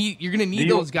 And you're going to need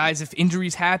those guys if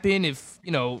injuries happen. If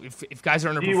guys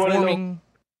are underperforming.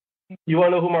 You want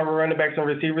to know who my running backs and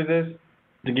receivers is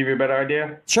to give you a better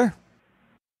idea? Sure.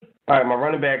 All right, my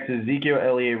running backs is Ezekiel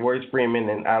Elliott, Royce Freeman,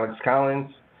 and Alex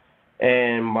Collins.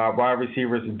 And my wide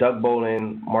receivers is Doug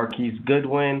Bowlen, Marquise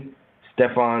Goodwin,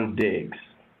 Stephon Diggs.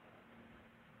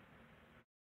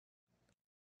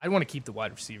 I'd want to keep the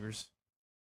wide receivers.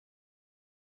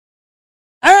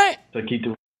 All right. So keep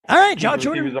the. All right, drop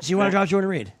Jordan. So you want to drop Jordan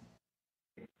Reed?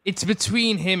 It's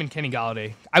between him and Kenny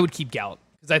Galladay. I would keep Gallup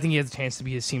because I think he has a chance to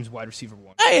be his team's wide receiver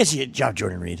 1. I guess you drop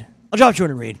Jordan Reed. I'll drop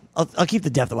Jordan Reed. I'll keep the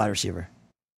depth of wide receiver.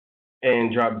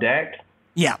 And drop Dak?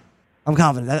 Yeah. I'm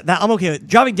confident. That I'm okay with.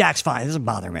 Dropping Dak's fine. It doesn't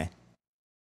bother me.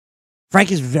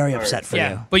 Frank is very upset for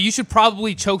you. But you should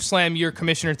probably chokeslam your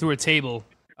commissioner through a table.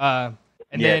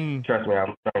 Then trust me,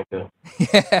 I'm trying to.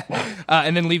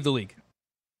 And then leave the league.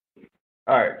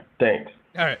 All right, thanks.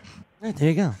 All right. There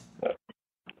you go.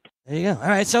 There you go. All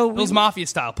right, so Bill's Mafia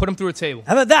style. Put him through a table.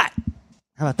 How about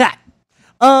that?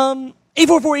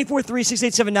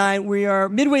 844-843-6879. We are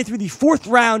midway through the 4th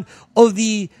round of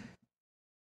the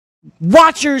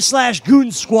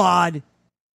Watchers/Goon Squad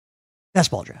best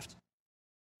ball draft.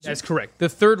 That's correct. The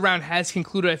 3rd round has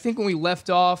concluded. I think when we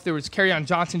left off, there was Kerryon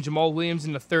Johnson, Jamal Williams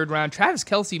in the 3rd round. Travis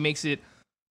Kelce makes it,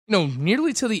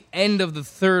 nearly to the end of the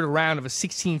 3rd round of a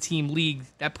 16-team league.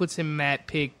 That puts him at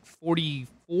pick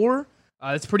 44.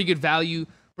 That's pretty good value.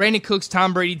 Brandon Cooks,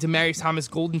 Tom Brady, Demaryius Thomas,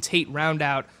 Golden Tate round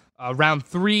out round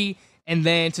 3. And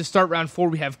then to start round 4,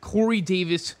 we have Corey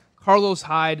Davis, Carlos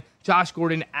Hyde, Josh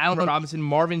Gordon, Allen Robinson,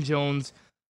 Marvin Jones,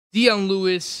 Dion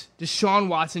Lewis, Deshaun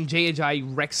Watson, Jay Ajayi,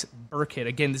 Rex Burkhead.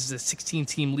 Again, this is a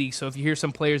 16-team league, so if you hear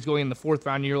some players going in the 4th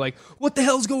round and you're like, what the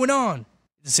hell's going on?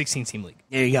 It's a 16-team league.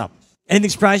 There you go. Anything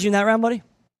surprise you in that round, buddy?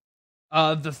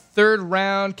 The 3rd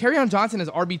round, Kerryon Johnson has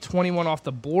RB21 off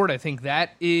the board. I think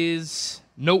that is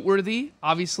noteworthy,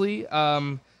 obviously.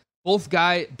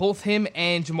 Both him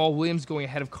and Jamal Williams going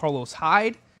ahead of Carlos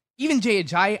Hyde. Even Jay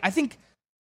Ajayi, I think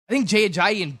Jay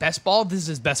Ajayi in best ball, this is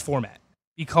his best format.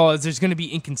 Because there's going to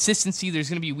be inconsistency. There's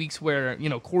going to be weeks where,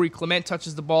 Corey Clement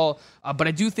touches the ball. But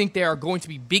I do think there are going to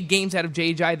be big games out of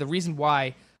Jay Ajayi. The reason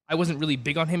why I wasn't really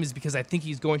big on him is because I think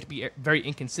he's going to be very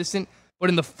inconsistent. But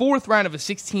in the 4th round of a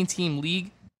 16-team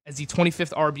league, as the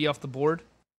 25th RB off the board,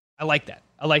 I like that.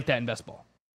 I like that in best ball.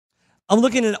 I'm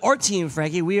looking at our team,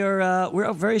 Frankie. We're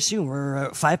up very soon.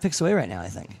 We're 5 picks away right now, I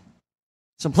think.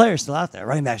 Some players still out there.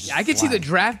 Running backs. Yeah, I can see the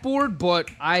draft board, but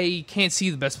I can't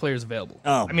see the best players available.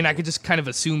 Oh. I mean, I could just kind of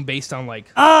assume based on who's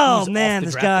man, off the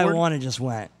this draft guy board. wanted just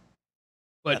went.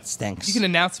 But that stinks. you can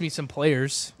announce me some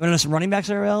players. You want to know some running backs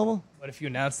that are available? But if you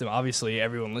announce them, obviously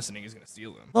everyone listening is going to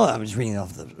steal them. Well, I'm just reading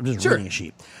reading a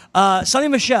sheet. Sonny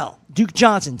Michel, Duke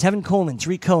Johnson, Tevin Coleman,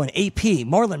 Tariq Cohen, AP,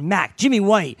 Marlon Mack, Jimmy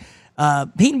White,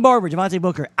 Peyton Barber, Devontae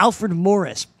Booker, Alfred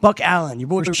Morris, Buck Allen, your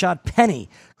boy Rashad Penny,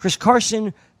 Chris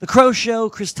Carson, The Crow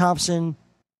Show, Chris Thompson,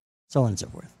 so on and so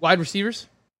forth. Wide receivers?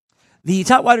 The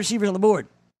top wide receivers on the board: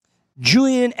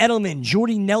 Julian Edelman,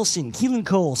 Jordy Nelson, Keelan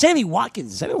Cole, Sammy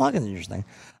Watkins. Sammy Watkins is interesting.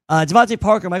 Devontae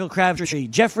Parker, Michael Crabtree,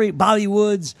 Jeffrey, Bobby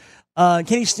Woods,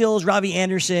 Kenny Stills, Robbie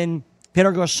Anderson,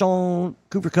 Peter Garcon,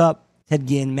 Cooper Kupp, Ted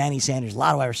Ginn, Manny Sanders. A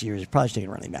lot of wide receivers. Probably taken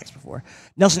running backs before.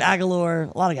 Nelson Aguilar.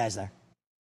 A lot of guys there.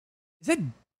 Is that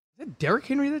Derrick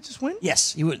Henry that just went?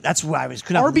 Yes, he would. That's why I was.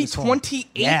 Could not believe he was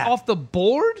RB28 off the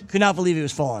board? Could not believe he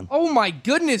was falling. Oh my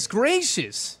goodness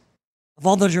gracious! Of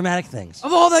all the dramatic things.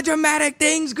 Of all the dramatic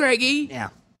things, Greggy. Yeah.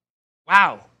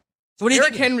 Wow. So what do you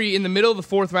Derrick think? Henry in the middle of the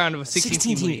 4th round of a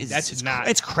 16-team league. That should not.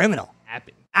 It's criminal.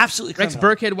 Happen. Absolutely Rex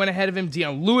criminal. Burkhead went ahead of him.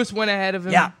 Dion Lewis went ahead of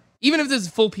him. Yeah. Even if this is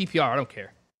full PPR, I don't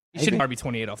care. He I shouldn't agree.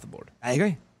 RB28 off the board. I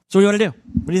agree. So what do you want to do?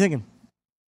 What are you thinking?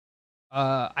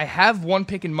 I have one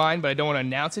pick in mind, but I don't want to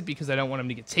announce it because I don't want him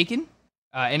to get taken.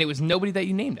 And it was nobody that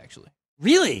you named, actually.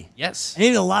 Really? Yes. I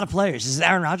named a lot of players. Is it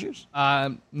Aaron Rodgers?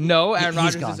 No, Aaron He's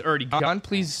Rodgers gone. is already gone.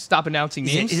 Please stop announcing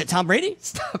names. Is it Tom Brady?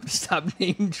 Stop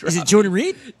name dropping. Is it Jordan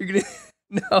Reed? You're gonna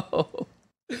no.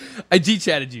 I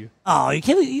G-chatted you. Oh, you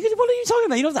can't. What are you talking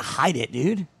about? You don't have to hide it,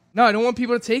 dude. No, I don't want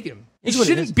people to take him. He It's what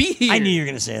it is. shouldn't be here. I knew you were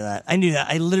going to say that. I knew that.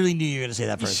 I literally knew you were going to say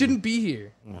that He person. shouldn't be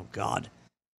here. Oh, God.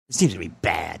 This team's going to be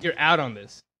bad. You're out on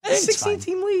this. I think it's fine.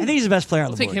 16-team league. I think he's the best player on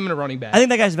I'll the take board. him in a running back. I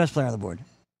think that guy's the best player on the board.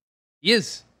 He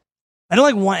is. I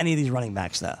don't want any of these running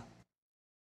backs, though.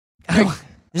 Greg,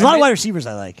 There's a lot of wide receivers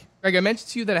I like. Greg, I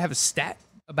mentioned to you that I have a stat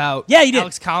about Yeah, you did.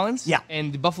 Alex Collins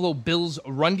and the Buffalo Bills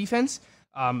run defense.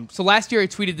 So last year I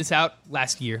tweeted this out.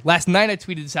 Last night I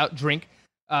tweeted this out,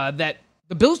 that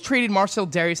the Bills traded Marcel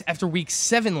Darius after week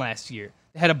 7 last year.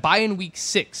 They had a bye in week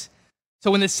 6.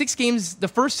 So in the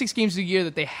first 6 games of the year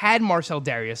that they had Marcel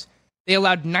Darius, they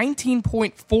allowed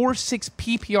 19.46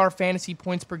 PPR fantasy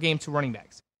points per game to running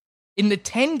backs. In the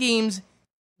 10 games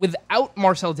without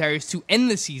Marcel Darius to end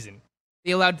the season,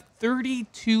 they allowed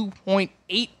 32.81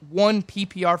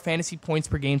 PPR fantasy points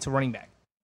per game to running back.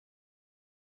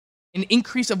 An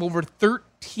increase of over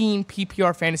 13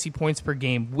 PPR fantasy points per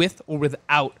game with or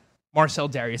without Marcel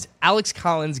Darius. Alex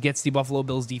Collins gets the Buffalo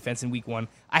Bills defense in week 1.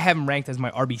 I have him ranked as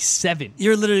my RB7.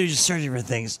 You're literally just searching for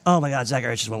things. Oh, my God. Zach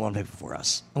Ertz just went one pick before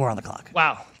us. And we're on the clock.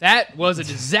 Wow, that was a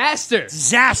disaster.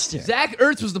 Disaster. Zach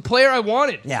Ertz was the player I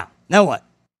wanted. Yeah. Now what?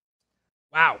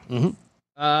 Wow.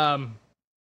 Mm-hmm.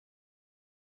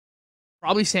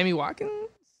 Probably Sammy Watkins,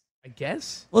 I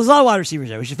guess. Well, there's a lot of wide receivers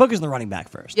there. We should focus on the running back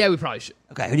first. Yeah, we probably should.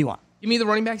 Okay, who do you want? Give me the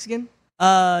running backs again.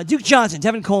 Duke Johnson,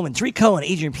 Tevin Coleman, Tariq Cohen,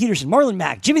 Adrian Peterson, Marlon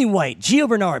Mack, Jimmy White, Gio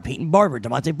Bernard, Peyton Barber,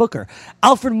 Devontae Booker,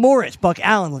 Alfred Morris, Buck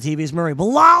Allen, Latavius Murray,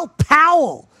 Bilal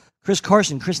Powell, Chris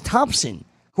Carson, Chris Thompson,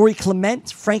 Corey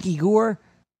Clement, Frankie Gore,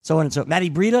 so on and so on. Matty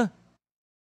Breida.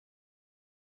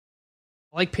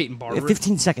 I like Peyton We Barber. have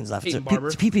 15 seconds left. Peyton It's Barber.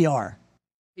 it's PPR.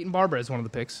 Peyton Barber is one of the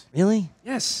picks. Really?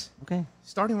 Yes. Okay.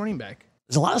 Starting running back.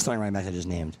 There's a lot of starting running backs I just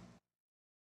named.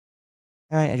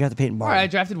 All right, I drafted Peyton Barber. All right, I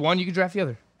drafted one. You can draft the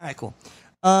other. All right, cool.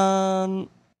 I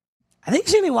think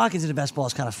Sammy Watkins in the best ball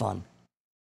is kind of fun.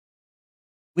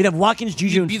 We'd have Watkins,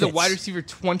 Juju, You'd and be Fitz. the wide receiver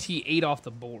 28 off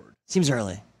the board. Seems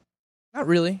early. Not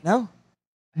really. No?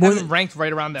 More More than ranked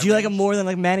right around that. Do you like range. him more than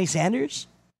like Manny Sanders?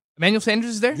 Emmanuel Sanders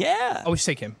is there? Yeah. Oh, we should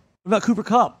take him. What about Cooper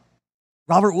Kupp?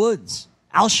 Robert Woods?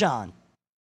 Alshon?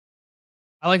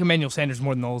 I like Emmanuel Sanders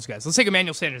more than those guys. Let's take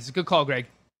Emmanuel Sanders. It's a good call, Greg.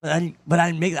 But I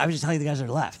was just telling you the guys that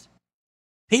are left.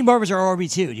 Peyton Barber's our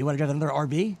RB2. Do you want to draft another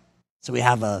RB? So we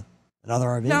have another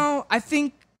RB? No, I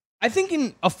think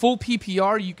in a full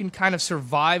PPR, you can kind of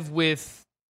survive with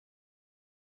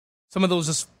some of those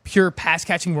just pure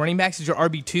pass-catching running backs as your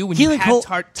RB2 when you have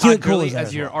Todd Gurley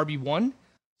as your RB1.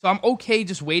 So I'm okay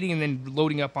just waiting and then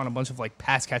loading up on a bunch of like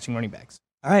pass-catching running backs.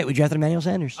 All right, we drafted Emmanuel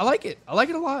Sanders. I like it. I like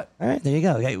it a lot. All right, there you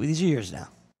go. Okay, these are yours now.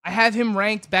 I have him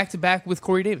ranked back-to-back with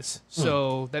Corey Davis.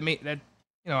 So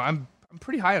I'm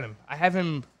pretty high on him. I have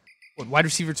him wide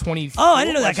receiver 20. Oh, I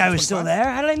didn't know that guy was still there.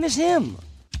 How did I miss him?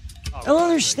 I don't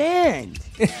understand.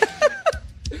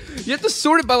 You have to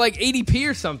sort it by like ADP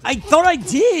or something. I thought I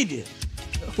did.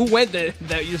 Who went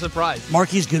that you're surprised?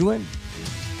 Marquise Goodwin.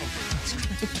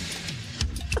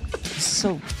 This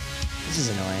is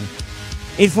annoying.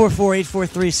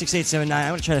 844-843-6879. I'm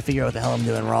going to try to figure out what the hell I'm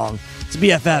doing wrong. It's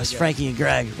BFFs, Frankie and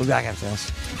Greg. We'll be back after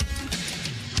this.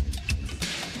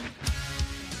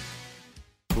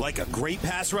 Like a great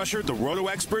pass rusher, the Roto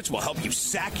Experts will help you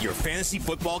sack your fantasy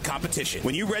football competition.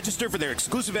 When you register for their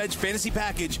exclusive Edge fantasy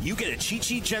package, you get a cheat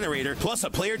sheet generator plus a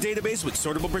player database with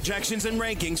sortable projections and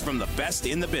rankings from the best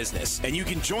in the business. And you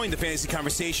can join the fantasy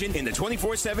conversation in the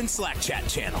 24/7 Slack chat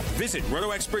channel. Visit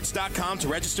RotoExperts.com to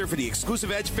register for the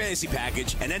exclusive Edge fantasy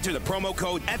package and enter the promo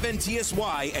code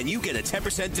FNTSY and you get a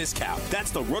 10% discount.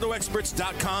 That's the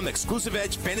RotoExperts.com exclusive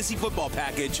Edge fantasy football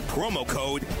package, promo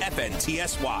code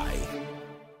FNTSY.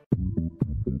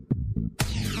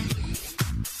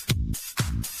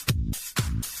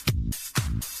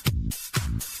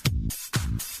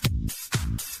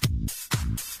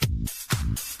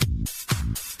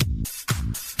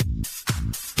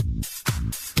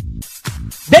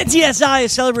 BetDSI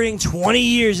is celebrating 20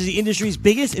 years as the industry's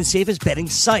biggest and safest betting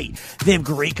site. They have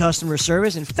great customer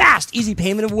service and fast, easy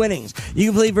payment of winnings. You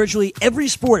can play virtually every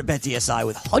sport at BetDSI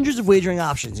with hundreds of wagering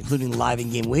options, including live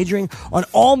in-game wagering on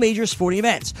all major sporting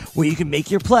events, where you can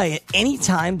make your play at any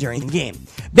time during the game.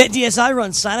 BetDSI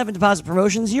runs sign-up and deposit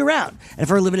promotions year-round. And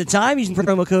for a limited time, using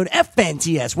promo code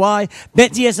FNTSY,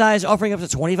 BetDSI is offering up to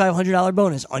 $2,500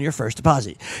 bonus on your first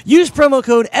deposit. Use promo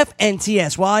code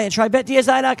FNTSY and try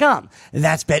BetDSI.com.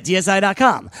 That's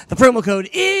BetDSI.com. The promo code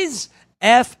is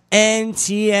FNTSY.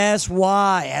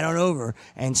 Head on over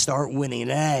and start winning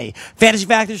today. Fantasy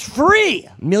Factor's free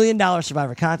 $1 million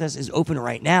Survivor contest is open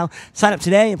right now. Sign up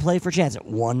today and play for a chance at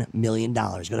 $1 million.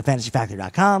 Go to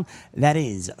FantasyFactor.com. That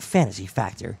is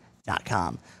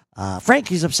FantasyFactor.com.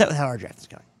 Frank is upset with how our draft is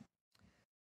going.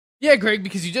 Yeah, Greg,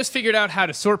 because you just figured out how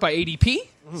to sort by ADP.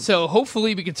 So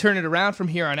hopefully we can turn it around from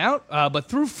here on out. But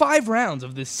through 5 rounds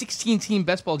of this 16-team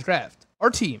best ball draft, our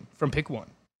team from pick 1,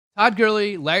 Todd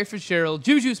Gurley, Larry Fitzgerald,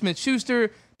 Juju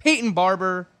Smith-Schuster, Peyton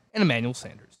Barber, and Emmanuel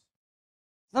Sanders.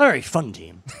 Not a very fun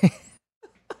team.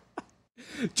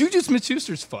 Juju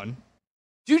Smith-Schuster's fun.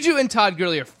 Juju and Todd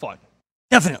Gurley are fun.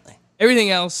 Definitely.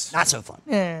 Everything else, not so fun.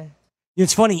 Eh.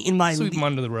 It's funny, in my sweep them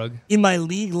under the rug. In my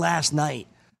league last night,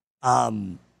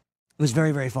 it was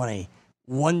very, very funny.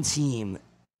 One team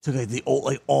took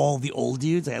all the old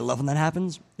dudes. I love when that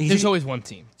happens. There's always one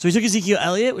team. So he took Ezekiel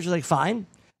Elliott, which was fine.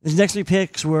 His next 3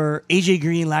 picks were AJ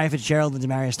Green, Larry Fitzgerald, and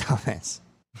Demaryius Thomas.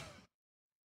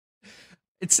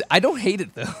 I don't hate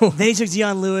it though. Then he took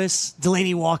Deion Lewis,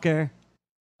 Delaney Walker.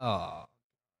 Oh,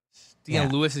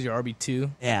 Deion Lewis is your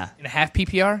RB2. Yeah, in a half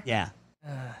PPR. Yeah,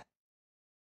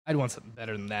 I'd want something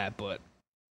better than that. But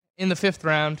in the 5th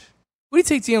round, what do you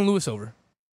take Deion Lewis over?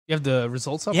 You have the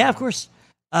results up? Yeah, of course.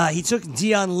 He took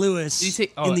Deion Lewis in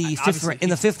the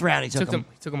 5th round. He took him.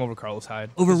 He took him over Carlos Hyde.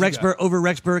 Over Rex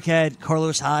Burkhead,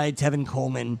 Carlos Hyde, Tevin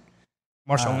Coleman.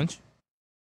 Marshawn Lynch?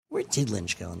 Where did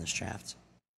Lynch go in this draft?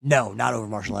 No, not over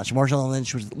Marshawn Lynch. Marshawn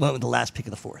Lynch went with the last pick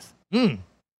of the 4th.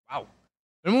 Wow.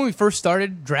 Remember when we first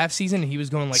started draft season and he was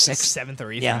going like 6th. 7th or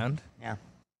 8th round? Yeah.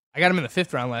 I got him in the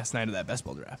 5th round last night of that best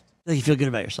ball draft. You feel good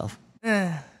about yourself?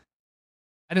 I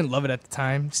didn't love it at the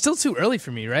time. Still too early for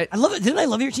me, right? I love it. Didn't I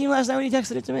love your team last night when you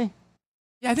texted it to me?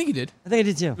 Yeah, I think you did. I think I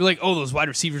did too. You're like, oh, those wide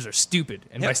receivers are stupid.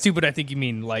 And by stupid, I think you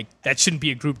mean like that shouldn't be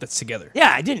a group that's together.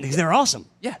 Yeah, I didn't because they're awesome.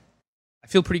 Yeah. I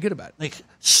feel pretty good about it. Like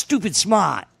stupid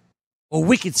smart or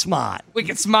wicked smart.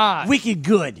 Wicked smart. Wicked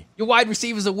good. Your wide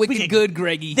receivers are wicked good,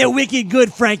 Greggy. They're wicked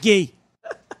good, Frankie.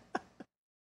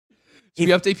 Should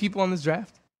we update people on this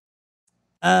draft?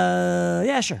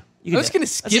 Yeah, sure. I'm just going to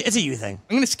skip. It's a you thing.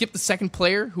 I'm going to skip the second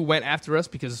player who went after us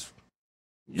because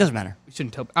it doesn't matter. We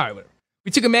shouldn't tell. All right, whatever. We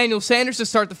took Emmanuel Sanders to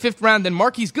start the 5th round. Then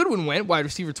Marquise Goodwin went, wide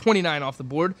receiver 29 off the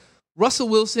board. Russell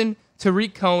Wilson,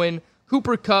 Tariq Cohen,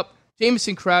 Cooper Kupp,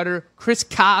 Jamison Crowder, Chris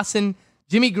Carson,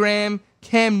 Jimmy Graham,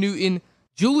 Cam Newton,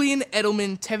 Julian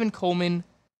Edelman, Tevin Coleman,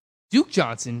 Duke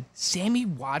Johnson, Sammy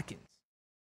Watkins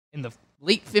in the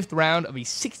late 5th round of a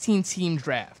 16-team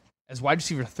draft as wide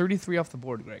receiver 33 off the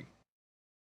board, Greg.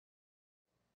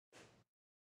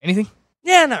 Anything?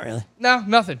 Yeah, not really. No,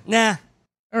 nothing. Nah.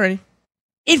 Alrighty.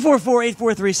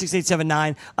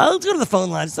 844-843-6879. Let's go to the phone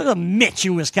line. Let's talk about Mitch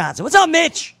in Wisconsin. What's up,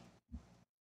 Mitch?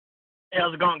 Hey,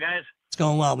 how's it going, guys? It's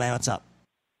going well, man. What's up?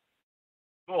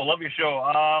 Cool, love your show.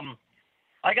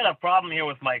 I got a problem here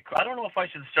with I don't know if I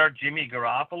should start Jimmy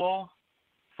Garoppolo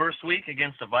first week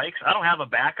against the Vikes. I don't have a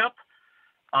backup.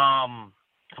 I'm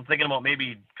thinking about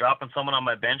maybe dropping someone on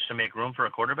my bench to make room for a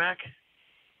quarterback.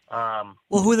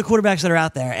 Well, who are the quarterbacks that are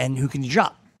out there, and who can you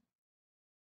drop?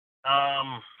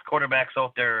 Quarterbacks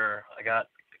out there,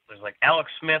 there's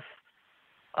Alex Smith,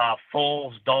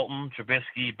 Foles, Dalton,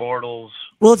 Trubisky, Bortles.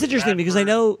 Well, it's interesting because I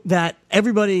know that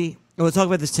everybody, and we'll talk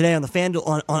about this today on the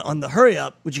FanDuel, on the Hurry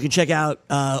Up, which you can check out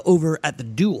over at the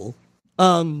Duel.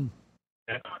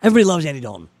 Everybody loves Andy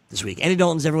Dalton this week. Andy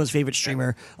Dalton's everyone's favorite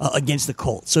streamer against the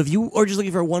Colts. So if you are just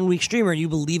looking for a 1-week streamer and you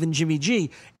believe in Jimmy G,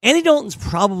 Andy Dalton's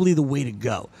probably the way to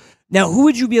go. Now, who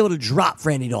would you be able to drop for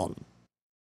Andy Dalton?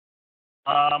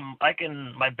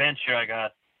 My bench here, I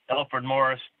got Alfred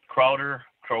Morris, Crowder,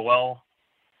 Crowell,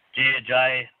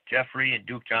 Jay, Jeffrey, and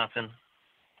Duke Johnson.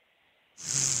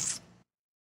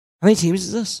 How many teams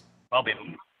is this? Probably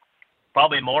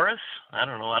Morris. I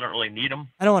don't know. I don't really need him.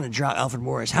 I don't want to drop Alfred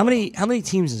Morris. How many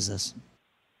teams is this?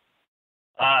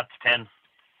 It's 10.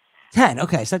 10.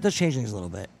 Okay, so that does change things a little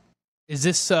bit. Is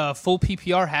this full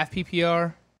PPR, half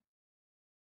PPR?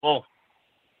 Full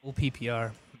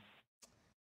PPR.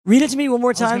 Read it to me one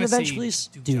more was time, gonna the bench, say please.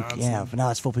 Duke Yeah, but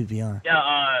now it's full PPR.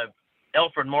 Yeah,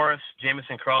 Alfred Morris,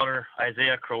 Jamison Crowder,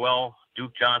 Isaiah Crowell,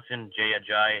 Duke Johnson, Jay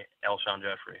Ajayi, Alshon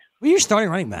Jeffrey. Who are your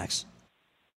starting running backs?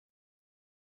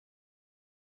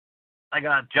 I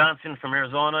got Johnson from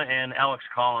Arizona and Alex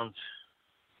Collins.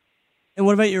 And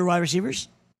what about your wide receivers?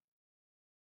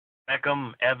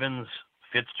 Beckham, Evans,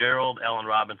 Fitzgerald, Allen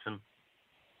Robinson.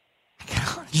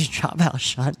 Just drop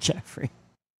Alshon Jeffrey.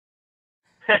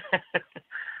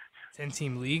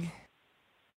 10-team league.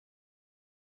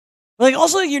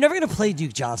 Also, you're never going to play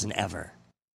Duke Johnson ever.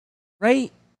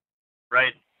 Right?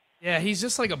 Right. Yeah, he's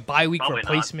just like a bye-week Probably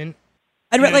replacement.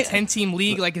 I'd In a like 10-team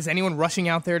league, is anyone rushing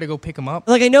out there to go pick him up?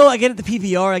 I know I get it, the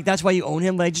PPR, that's why you own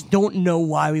him, but I just don't know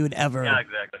why we would ever Yeah,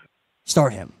 exactly.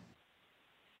 start him.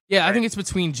 Yeah, I think it's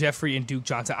between Jeffrey and Duke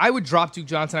Johnson. I would drop Duke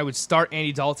Johnson. I would start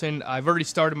Andy Dalton. I've already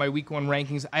started my Week 1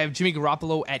 rankings. I have Jimmy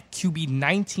Garoppolo at QB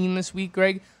 19 this week,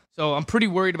 Greg. So I'm pretty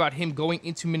worried about him going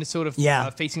into Minnesota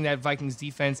facing that Vikings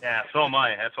defense. Yeah, so am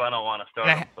I. That's why I don't want to start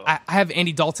him. So. I have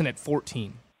Andy Dalton at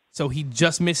 14. So he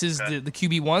just misses the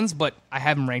QB ones, but I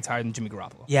have him ranked higher than Jimmy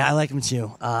Garoppolo. Yeah, I like him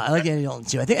too. I like Andy Dalton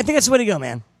too. I think that's the way to go,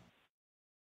 man.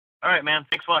 All right, man.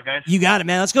 Thanks a lot, guys. You got it,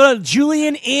 man. Let's go to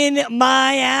Julian in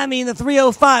Miami in the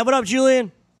 305. What up,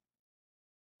 Julian?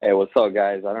 Hey, what's up,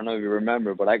 guys? I don't know if you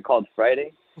remember, but I called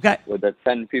Friday with a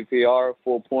 10 PPR,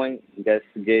 4 point. You guys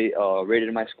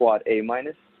rated my squad A-.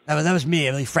 That was me.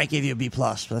 I believe Frank gave you a B+,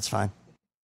 but that's fine.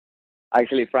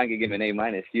 Actually, Frankie gave me an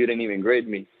A-. You didn't even grade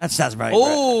me. That sounds right.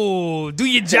 Oh, do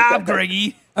your job,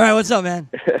 Greggy. All right, what's up, man?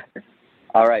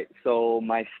 All right, so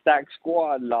my stack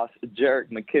squad lost Jerick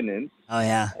McKinnon. Oh,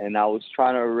 yeah. And I was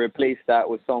trying to replace that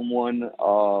with someone,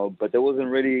 but there wasn't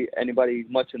really anybody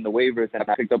much in the waivers, and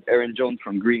I picked up Aaron Jones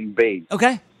from Green Bay.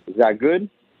 Okay. Is that good?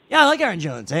 Yeah, I like Aaron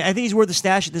Jones. I think he's worth a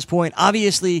stash at this point.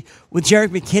 Obviously, with Jerick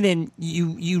McKinnon,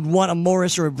 you'd want a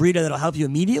Morris or a Breida that'll help you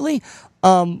immediately.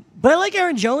 But I like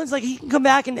Aaron Jones. He can come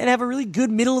back and have a really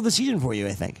good middle of the season for you,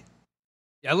 I think.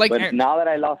 Yeah, I like But now that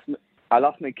I lost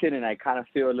McKinnon, I kind of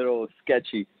feel a little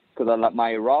sketchy because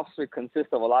my roster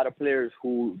consists of a lot of players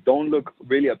who don't look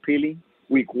really appealing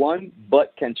week 1,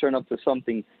 but can turn up to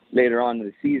something later on in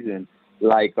the season,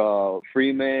 like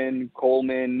Freeman,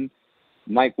 Coleman,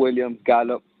 Mike Williams,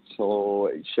 Gallup. So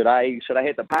should I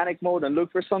hit the panic mode and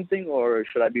look for something, or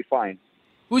should I be fine?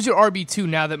 Who's your RB2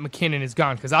 now that McKinnon is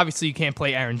gone? Because obviously you can't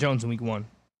play Aaron Jones in week 1.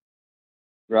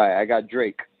 Right, I got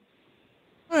Drake.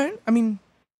 All right. I mean,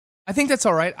 I think that's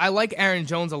all right. I like Aaron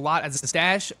Jones a lot as a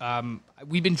stash.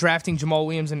 We've been drafting Jamal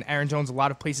Williams and Aaron Jones a lot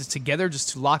of places together just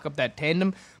to lock up that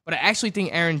tandem. But I actually think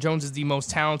Aaron Jones is the most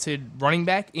talented running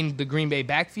back in the Green Bay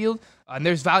backfield. And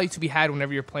there's value to be had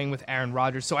whenever you're playing with Aaron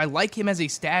Rodgers. So I like him as a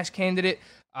stash candidate.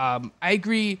 I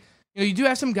agree. You do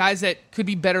have some guys that could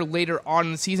be better later on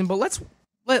in the season, but let's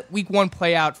let week 1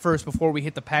 play out first before we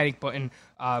hit the panic button.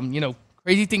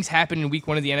 Crazy things happen in week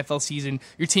 1 of the NFL season.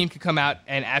 Your team could come out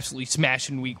and absolutely smash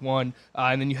in week 1,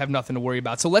 and then you have nothing to worry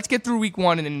about. So let's get through week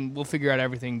 1, and then we'll figure out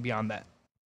everything beyond that.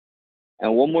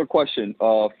 And one more question.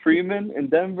 Freeman in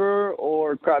Denver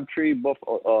or Crabtree,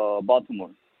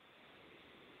 Baltimore?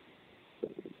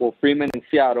 Well, Freeman in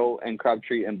Seattle and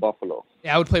Crabtree in Buffalo.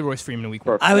 Yeah, I would play Royce Freeman in week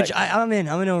 1. Perfect. I'm in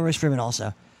on Royce Freeman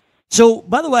also. So,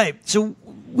 by the way,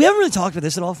 we haven't really talked about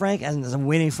this at all, Frank, as I'm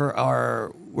waiting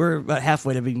for we're about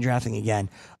halfway to being drafting again.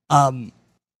 I haven't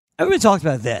really talked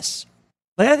about this.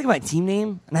 But I gotta think of my team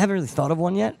name, and I haven't really thought of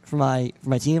one yet for my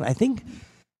team. I think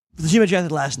for the team I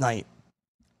drafted last night,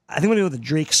 I think I'm gonna go with the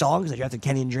Drake song, because I drafted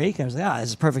Kenny and Drake, and I was like, this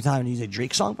is a perfect time to use a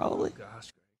Drake song, probably. Gosh.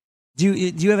 Do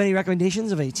you have any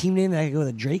recommendations of a team name that I could go with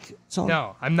a Drake song?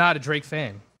 No, I'm not a Drake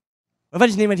fan. What if I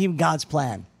just name my team God's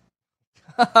Plan?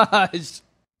 Gosh.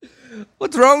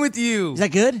 What's wrong with you? Is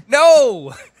that good?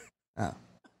 No! Oh.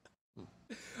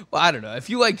 Well, I don't know. If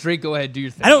you like Drake, go ahead, do your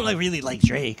thing. I don't really like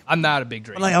Drake. I'm not a big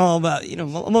Drake. I'm all about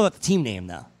I'm all about the team name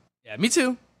though. Yeah, me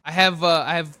too. I have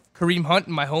Kareem Hunt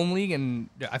in my home league, and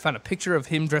I found a picture of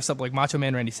him dressed up like Macho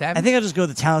Man Randy Savage. I think I'll just go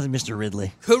with the talented Mr.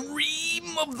 Ridley.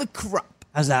 Kareem of the crop.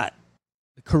 How's that?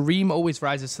 Kareem always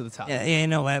rises to the top. Yeah,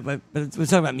 no, but we're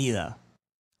talking about me though.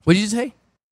 What did you say?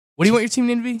 What do you want your team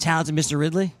name to be? Talented Mr.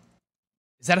 Ridley.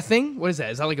 Is that a thing? What is that?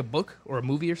 Is that like a book or a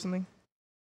movie or something?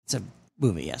 It's a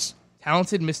movie, yes.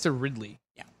 Talented Mr. Ridley.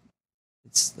 Yeah.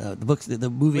 It's the book, the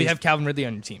movie. We have Calvin Ridley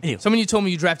on your team. I do. Someone you told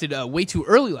me you drafted way too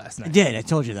early last night. I did. I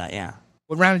told you that, yeah.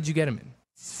 What round did you get him in?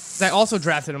 'Cause I also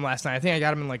drafted him last night. I think I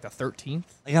got him in like the 13th.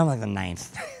 I got him like the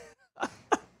 9th.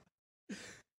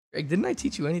 Greg, didn't I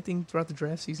teach you anything throughout the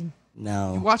draft season?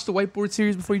 No. You watched the whiteboard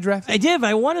series before you drafted? I did, but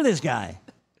I wanted this guy.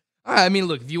 All right, I mean,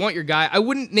 look, if you want your guy, I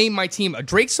wouldn't name my team a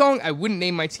Drake song. I wouldn't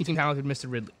name my team Talented Mr.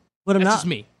 Ridley. But I'm That's not. just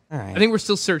me. All right. I think we're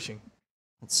still searching.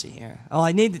 Let's see here. Oh,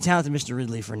 I named the talented Mr.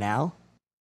 Ridley for now.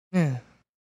 Yeah.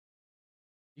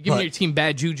 You're giving But- your team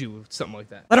bad juju or something like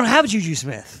that. I don't have Juju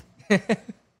Smith, so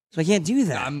I can't do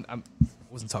that. I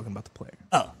wasn't talking about the player.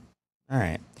 Oh, all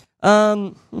right.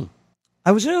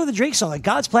 I was going to go with the Drake song. Like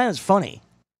God's Plan is funny,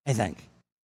 I think.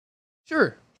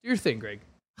 Sure. Do your thing, Greg.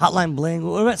 Hotline Bling.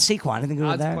 What about Saquon? Anything good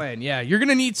with God's that? plan. Yeah, you're going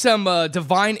to need some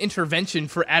divine intervention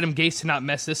for Adam Gase to not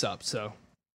mess this up, so.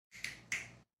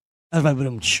 That's my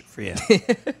boom for you.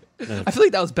 I feel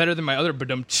like that was better than my other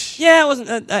badum. Yeah, it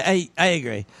wasn't. I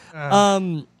agree.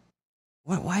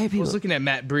 Why are I people? was looking at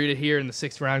Matt Breida here in the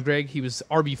 6th round, Greg. He was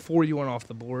RB41 off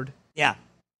the board. Yeah.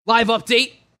 Live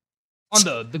update on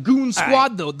the Goon All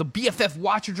Squad, the BFF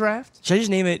Watcher draft. Should I just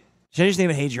name it?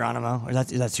 Hey Geronimo? Or is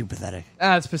that too pathetic?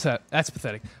 That's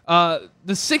pathetic. The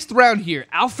 6th round here.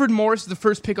 Alfred Morris is the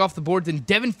first pick off the board. Then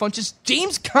Devin Funchess.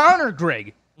 James Conner,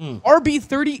 Greg.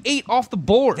 RB38 off the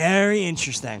board. Very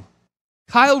interesting.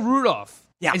 Kyle Rudolph.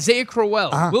 Yeah. Isaiah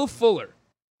Crowell. Will Fuller.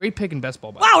 Great pick in best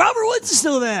ball. Wow, Robert Woods is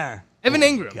still there. Evan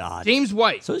Ingram. God. James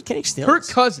White. So is Kenny Stills. Kirk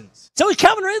Cousins. So is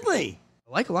Calvin Ridley.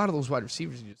 I like a lot of those wide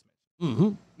receivers you just Mm-hmm.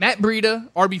 mentioned. Matt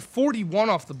Breida. RB41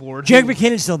 off the board. Jerick who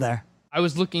McKinnon's still there. I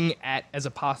was looking at as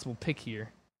a possible pick here.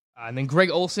 And then Greg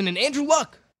Olsen and Andrew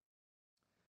Luck.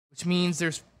 Which means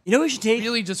there's You know who we should take?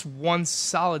 really just one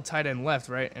solid tight end left,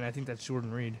 right? And I think that's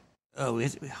Jordan Reed. Oh,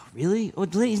 really? Oh,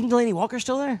 isn't Delaney Walker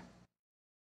still there?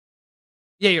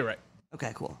 Yeah, you're right.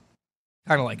 Okay, cool.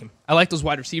 Kind of like him. I like those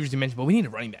wide receivers you mentioned, but we need a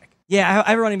running back. Yeah, I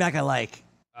have a running back I like.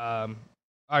 All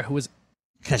right, who is it?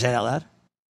 Can I say that out loud?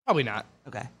 Probably not.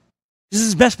 Okay. This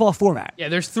is best ball format. Yeah,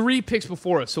 there's 3 picks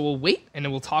before us, so we'll wait, and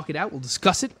then we'll talk it out. We'll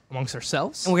discuss it amongst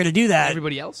ourselves. And we're going to do that.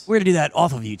 Everybody else? We're going to do that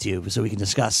off of YouTube so we can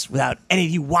discuss without any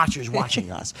of you watchers watching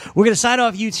us. We're going to sign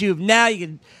off YouTube now.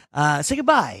 You can say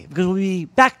goodbye because we'll be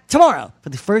back tomorrow for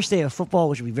the first day of football,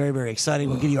 which will be very, very exciting.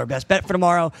 We'll give you our best bet for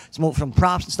tomorrow, some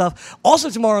props and stuff. Also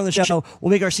tomorrow on the show,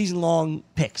 we'll make our season-long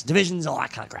picks, divisions, all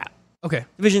that kind of crap. Okay.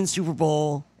 Divisions, Super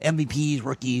Bowl, MVPs,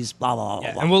 rookies, blah, blah, blah,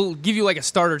 Yeah, blah. and we'll give you like a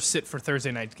starter sit for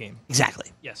Thursday night's game.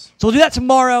 Exactly. Yes. So we'll do that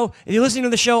tomorrow. If you're listening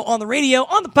to the show on the radio,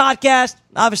 on the podcast,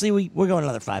 obviously we're going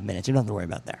another 5 minutes. You don't have to worry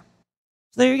about there.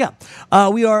 So there you go.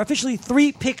 We are officially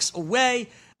 3 picks away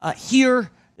here.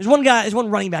 There's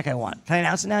one running back I want. Can I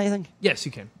announce it now, you think? Yes,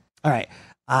 you can. All right.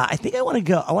 I think I want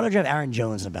to drive Aaron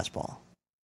Jones in the best ball.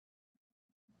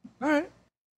 All right.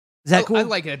 Is that cool? I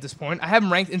like it at this point. I have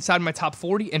him ranked inside my top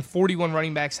 40, and 41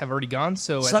 running backs have already gone.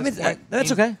 So So at this point,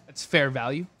 that's okay. That's fair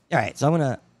value. All right. So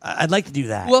I'd like to do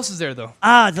that. Who else is there, though?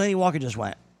 Delaney Walker just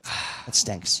went. That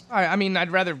stinks. All right. I mean, I'd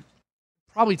rather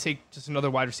probably take just another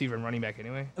wide receiver and running back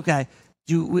anyway. Okay.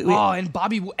 Oh, and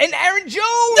and Aaron Jones.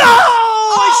 No!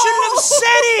 I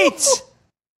shouldn't have said it!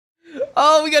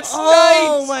 Oh, we got sniped.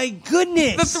 Oh, my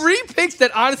goodness. The 3 picks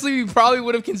that honestly we probably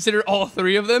would have considered all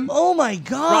 3 of them. Oh, my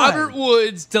God. Robert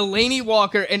Woods, Delaney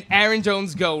Walker, and Aaron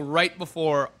Jones go right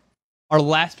before our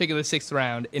last pick of the 6th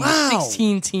round in the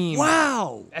 16-team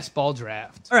best ball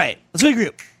draft. All right, let's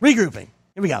regroup. Regrouping.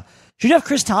 Here we go. Should you have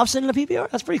Chris Thompson in a PPR?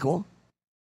 That's pretty cool.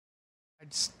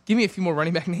 Just give me a few more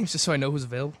running back names just so I know who's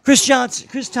available. Chris Johnson,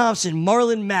 Chris Thompson,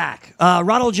 Marlon Mack,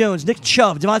 Ronald Jones, Nick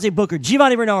Chubb, Devontae Booker,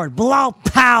 Giovanni Bernard, Bilal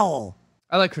Powell.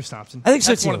 I like Chris Thompson. I think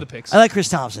so That's too. one of the picks. I like Chris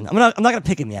Thompson. I'm not going to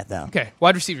pick him yet though. Okay,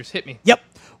 wide receivers, hit me. Yep.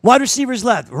 Wide receivers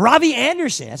left. Robbie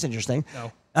Anderson. That's interesting.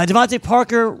 No. Devontae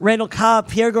Parker, Randall Cobb,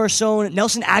 Pierre Garçon,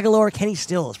 Nelson Aguilar, Kenny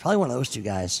Stills. Probably one of those two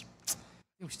guys. I think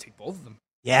we should take both of them.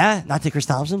 Yeah? Not take Chris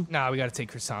Thompson? Nah, we got to take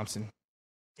Chris Thompson.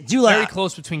 I do like Very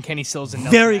close between Kenny Stills and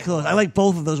Nelson Very Aguilar. close. I like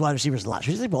both of those wide receivers a lot.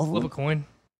 Should we take both of Flip them? a coin.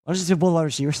 I'll just take both wide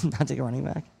receivers and not take a running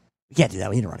back. We can't do that.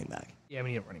 We need a running back. Yeah,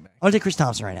 we need a running back. I want to take Chris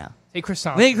Thompson right now. Take Chris If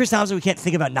Thompson. we take Chris Thompson, we can't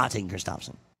think about not taking Chris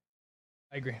Thompson.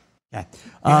 I agree. Okay.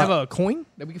 You have a coin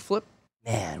that we can flip?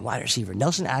 Man, wide receiver.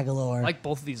 Nelson Aguilar I like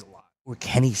both of these a lot. or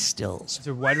Kenny Stills. It's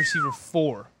a wide receiver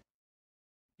 4.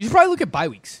 You should probably look at bye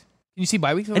weeks. Can you see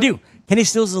bye weeks? I do. Kenny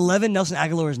Stills is 11. Nelson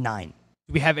Aguilar is 9.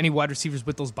 Do we have any wide receivers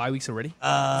with those bye weeks already?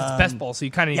 It's best ball, so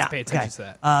you kind of need to pay attention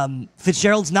to that.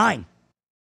 Fitzgerald's 9.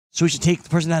 So we should take the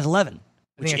person that has 11.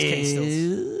 I think that's Kenny Stills.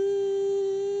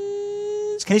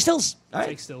 Is Kenny Stills. All right.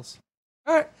 Take Stills.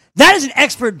 All right. That is an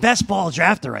expert best ball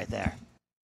drafter right there.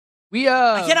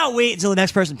 I cannot wait until the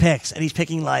next person picks, and he's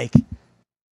picking like,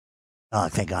 oh,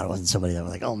 thank God it wasn't somebody that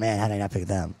was like, oh man, how did I not pick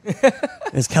them?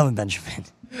 It's Kelvin Benjamin.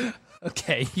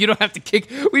 Okay, you don't have to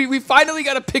kick. We finally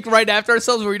got to pick right after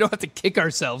ourselves where we don't have to kick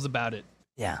ourselves about it.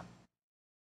 Yeah.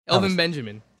 Elvin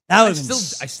Benjamin. I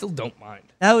still don't mind.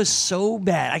 That was so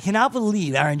bad. I cannot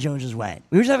believe Aaron Jones just went.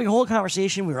 We were just having a whole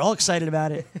conversation. We were all excited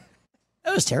about it.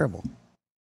 That was terrible.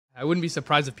 I wouldn't be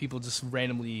surprised if people just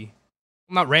randomly,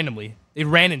 not randomly, they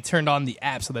ran and turned on the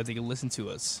app so that they could listen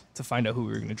to us to find out who we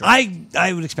were going to draft.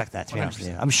 I would expect that, to be honest with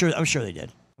you. I'm sure they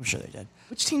did. I'm sure they did.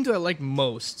 Which team do I like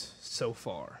most so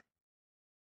far?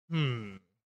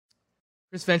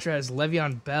 Chris Venture has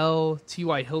Le'Veon Bell,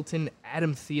 T.Y. Hilton,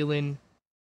 Adam Thielen,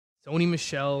 Sony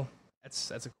Michel.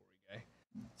 That's a Corey guy.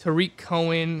 Tariq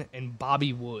Cohen and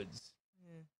Bobby Woods.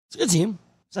 It's a good team.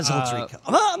 That's Tariq Cohen.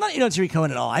 I'm not on Tariq Cohen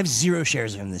at all. I have 0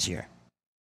 shares of him this year.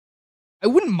 I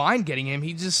wouldn't mind getting him.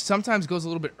 He just sometimes goes a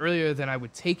little bit earlier than I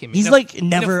would take him. He's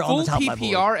never on the top of my board. Full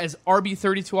PPR as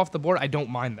RB32 off the board, I don't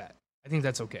mind that. I think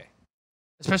that's okay.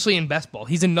 Especially in best ball.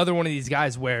 He's another one of these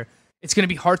guys where it's going to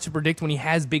be hard to predict when he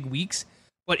has big weeks,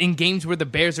 but in games where the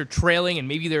Bears are trailing and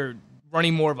maybe they're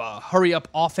running more of a hurry-up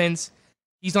offense,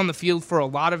 he's on the field for a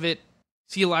lot of it.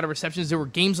 See a lot of receptions. There were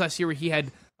games last year where he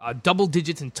had double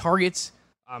digits in targets.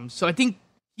 So I think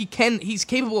he's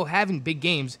capable of having big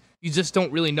games. You just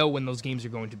don't really know when those games are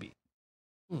going to be.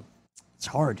 It's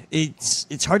hard.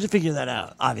 It's hard to figure that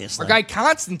out, obviously. Our guy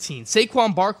Constantine,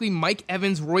 Saquon Barkley, Mike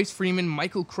Evans, Royce Freeman,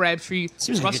 Michael Crabtree,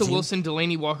 Russell Wilson,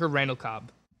 Delaney Walker, Randall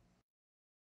Cobb.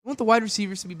 I want the wide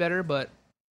receivers to be better, but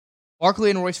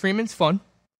Barkley and Royce Freeman's fun.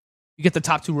 You get the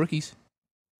top 2 rookies.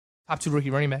 Top 2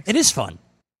 rookie running backs. It is fun.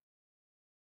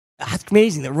 That's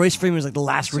amazing that Royce Freeman was like the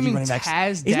last rookie running back.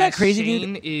 Isn't that crazy,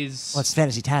 dude? Well, it's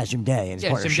Fantasy Taz, Jim Day. And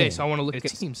Jim Day, so I want to look at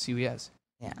teams, see who he has.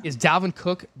 Yeah. Is Dalvin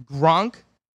Cook, Gronk,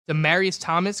 Demaryius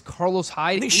Thomas, Carlos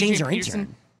Hyde, I think Adrian Shane's our Peterson,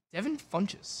 intern. Devin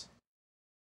Funchess.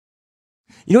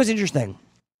 You know what's interesting?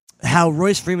 How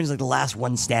Royce Freeman is like the last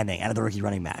one standing out of the rookie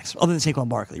running backs, other than Saquon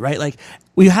Barkley, right? Like,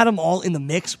 we had them all in the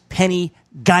mix. Penny,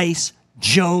 Geis,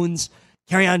 Jones,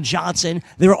 Kerryon Johnson.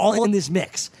 They were all in this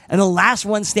mix. And the last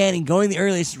one standing, going the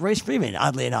earliest, is Royce Freeman,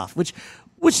 oddly enough, which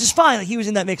is fine. Like, he was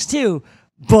in that mix too,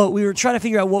 but we were trying to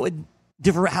figure out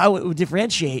how it would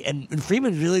differentiate, and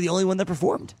Freeman was really the only one that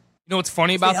performed. You know what's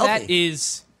funny about that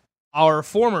is our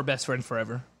former best friend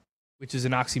forever, which is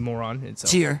an oxymoron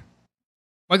itself. Cheer.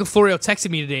 Michael Florio texted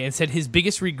me today and said his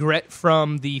biggest regret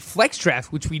from the flex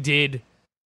draft, which we did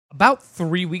about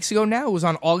 3 weeks ago now, it was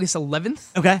on August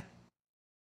 11th. Okay.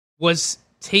 Was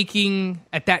taking,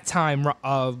 at that time,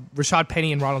 Rashad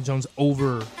Penny and Ronald Jones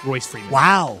over Royce Freeman.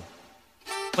 Wow.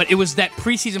 But it was that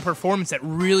preseason performance that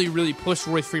really, really pushed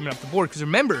Royce Freeman up the board. Because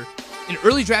remember, in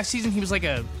early draft season, he was like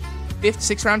a 5th,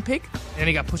 6th round pick, and then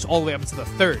he got pushed all the way up to the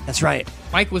 3rd. That's right.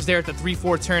 Mike was there at the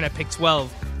 3-4 turn at pick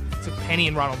 12. Took Penny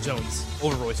and Ronald Jones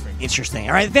over Royce Freeman. Interesting.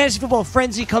 All right, the Fantasy Football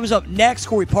Frenzy comes up next.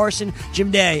 Corey Parson,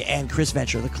 Jim Day, and Chris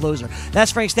Venture, the closer.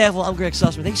 That's Frank Staffel. I'm Greg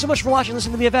Sussman. Thank you so much for watching.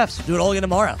 Listen to the BFFs. Do it all again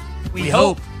tomorrow. We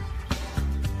hope.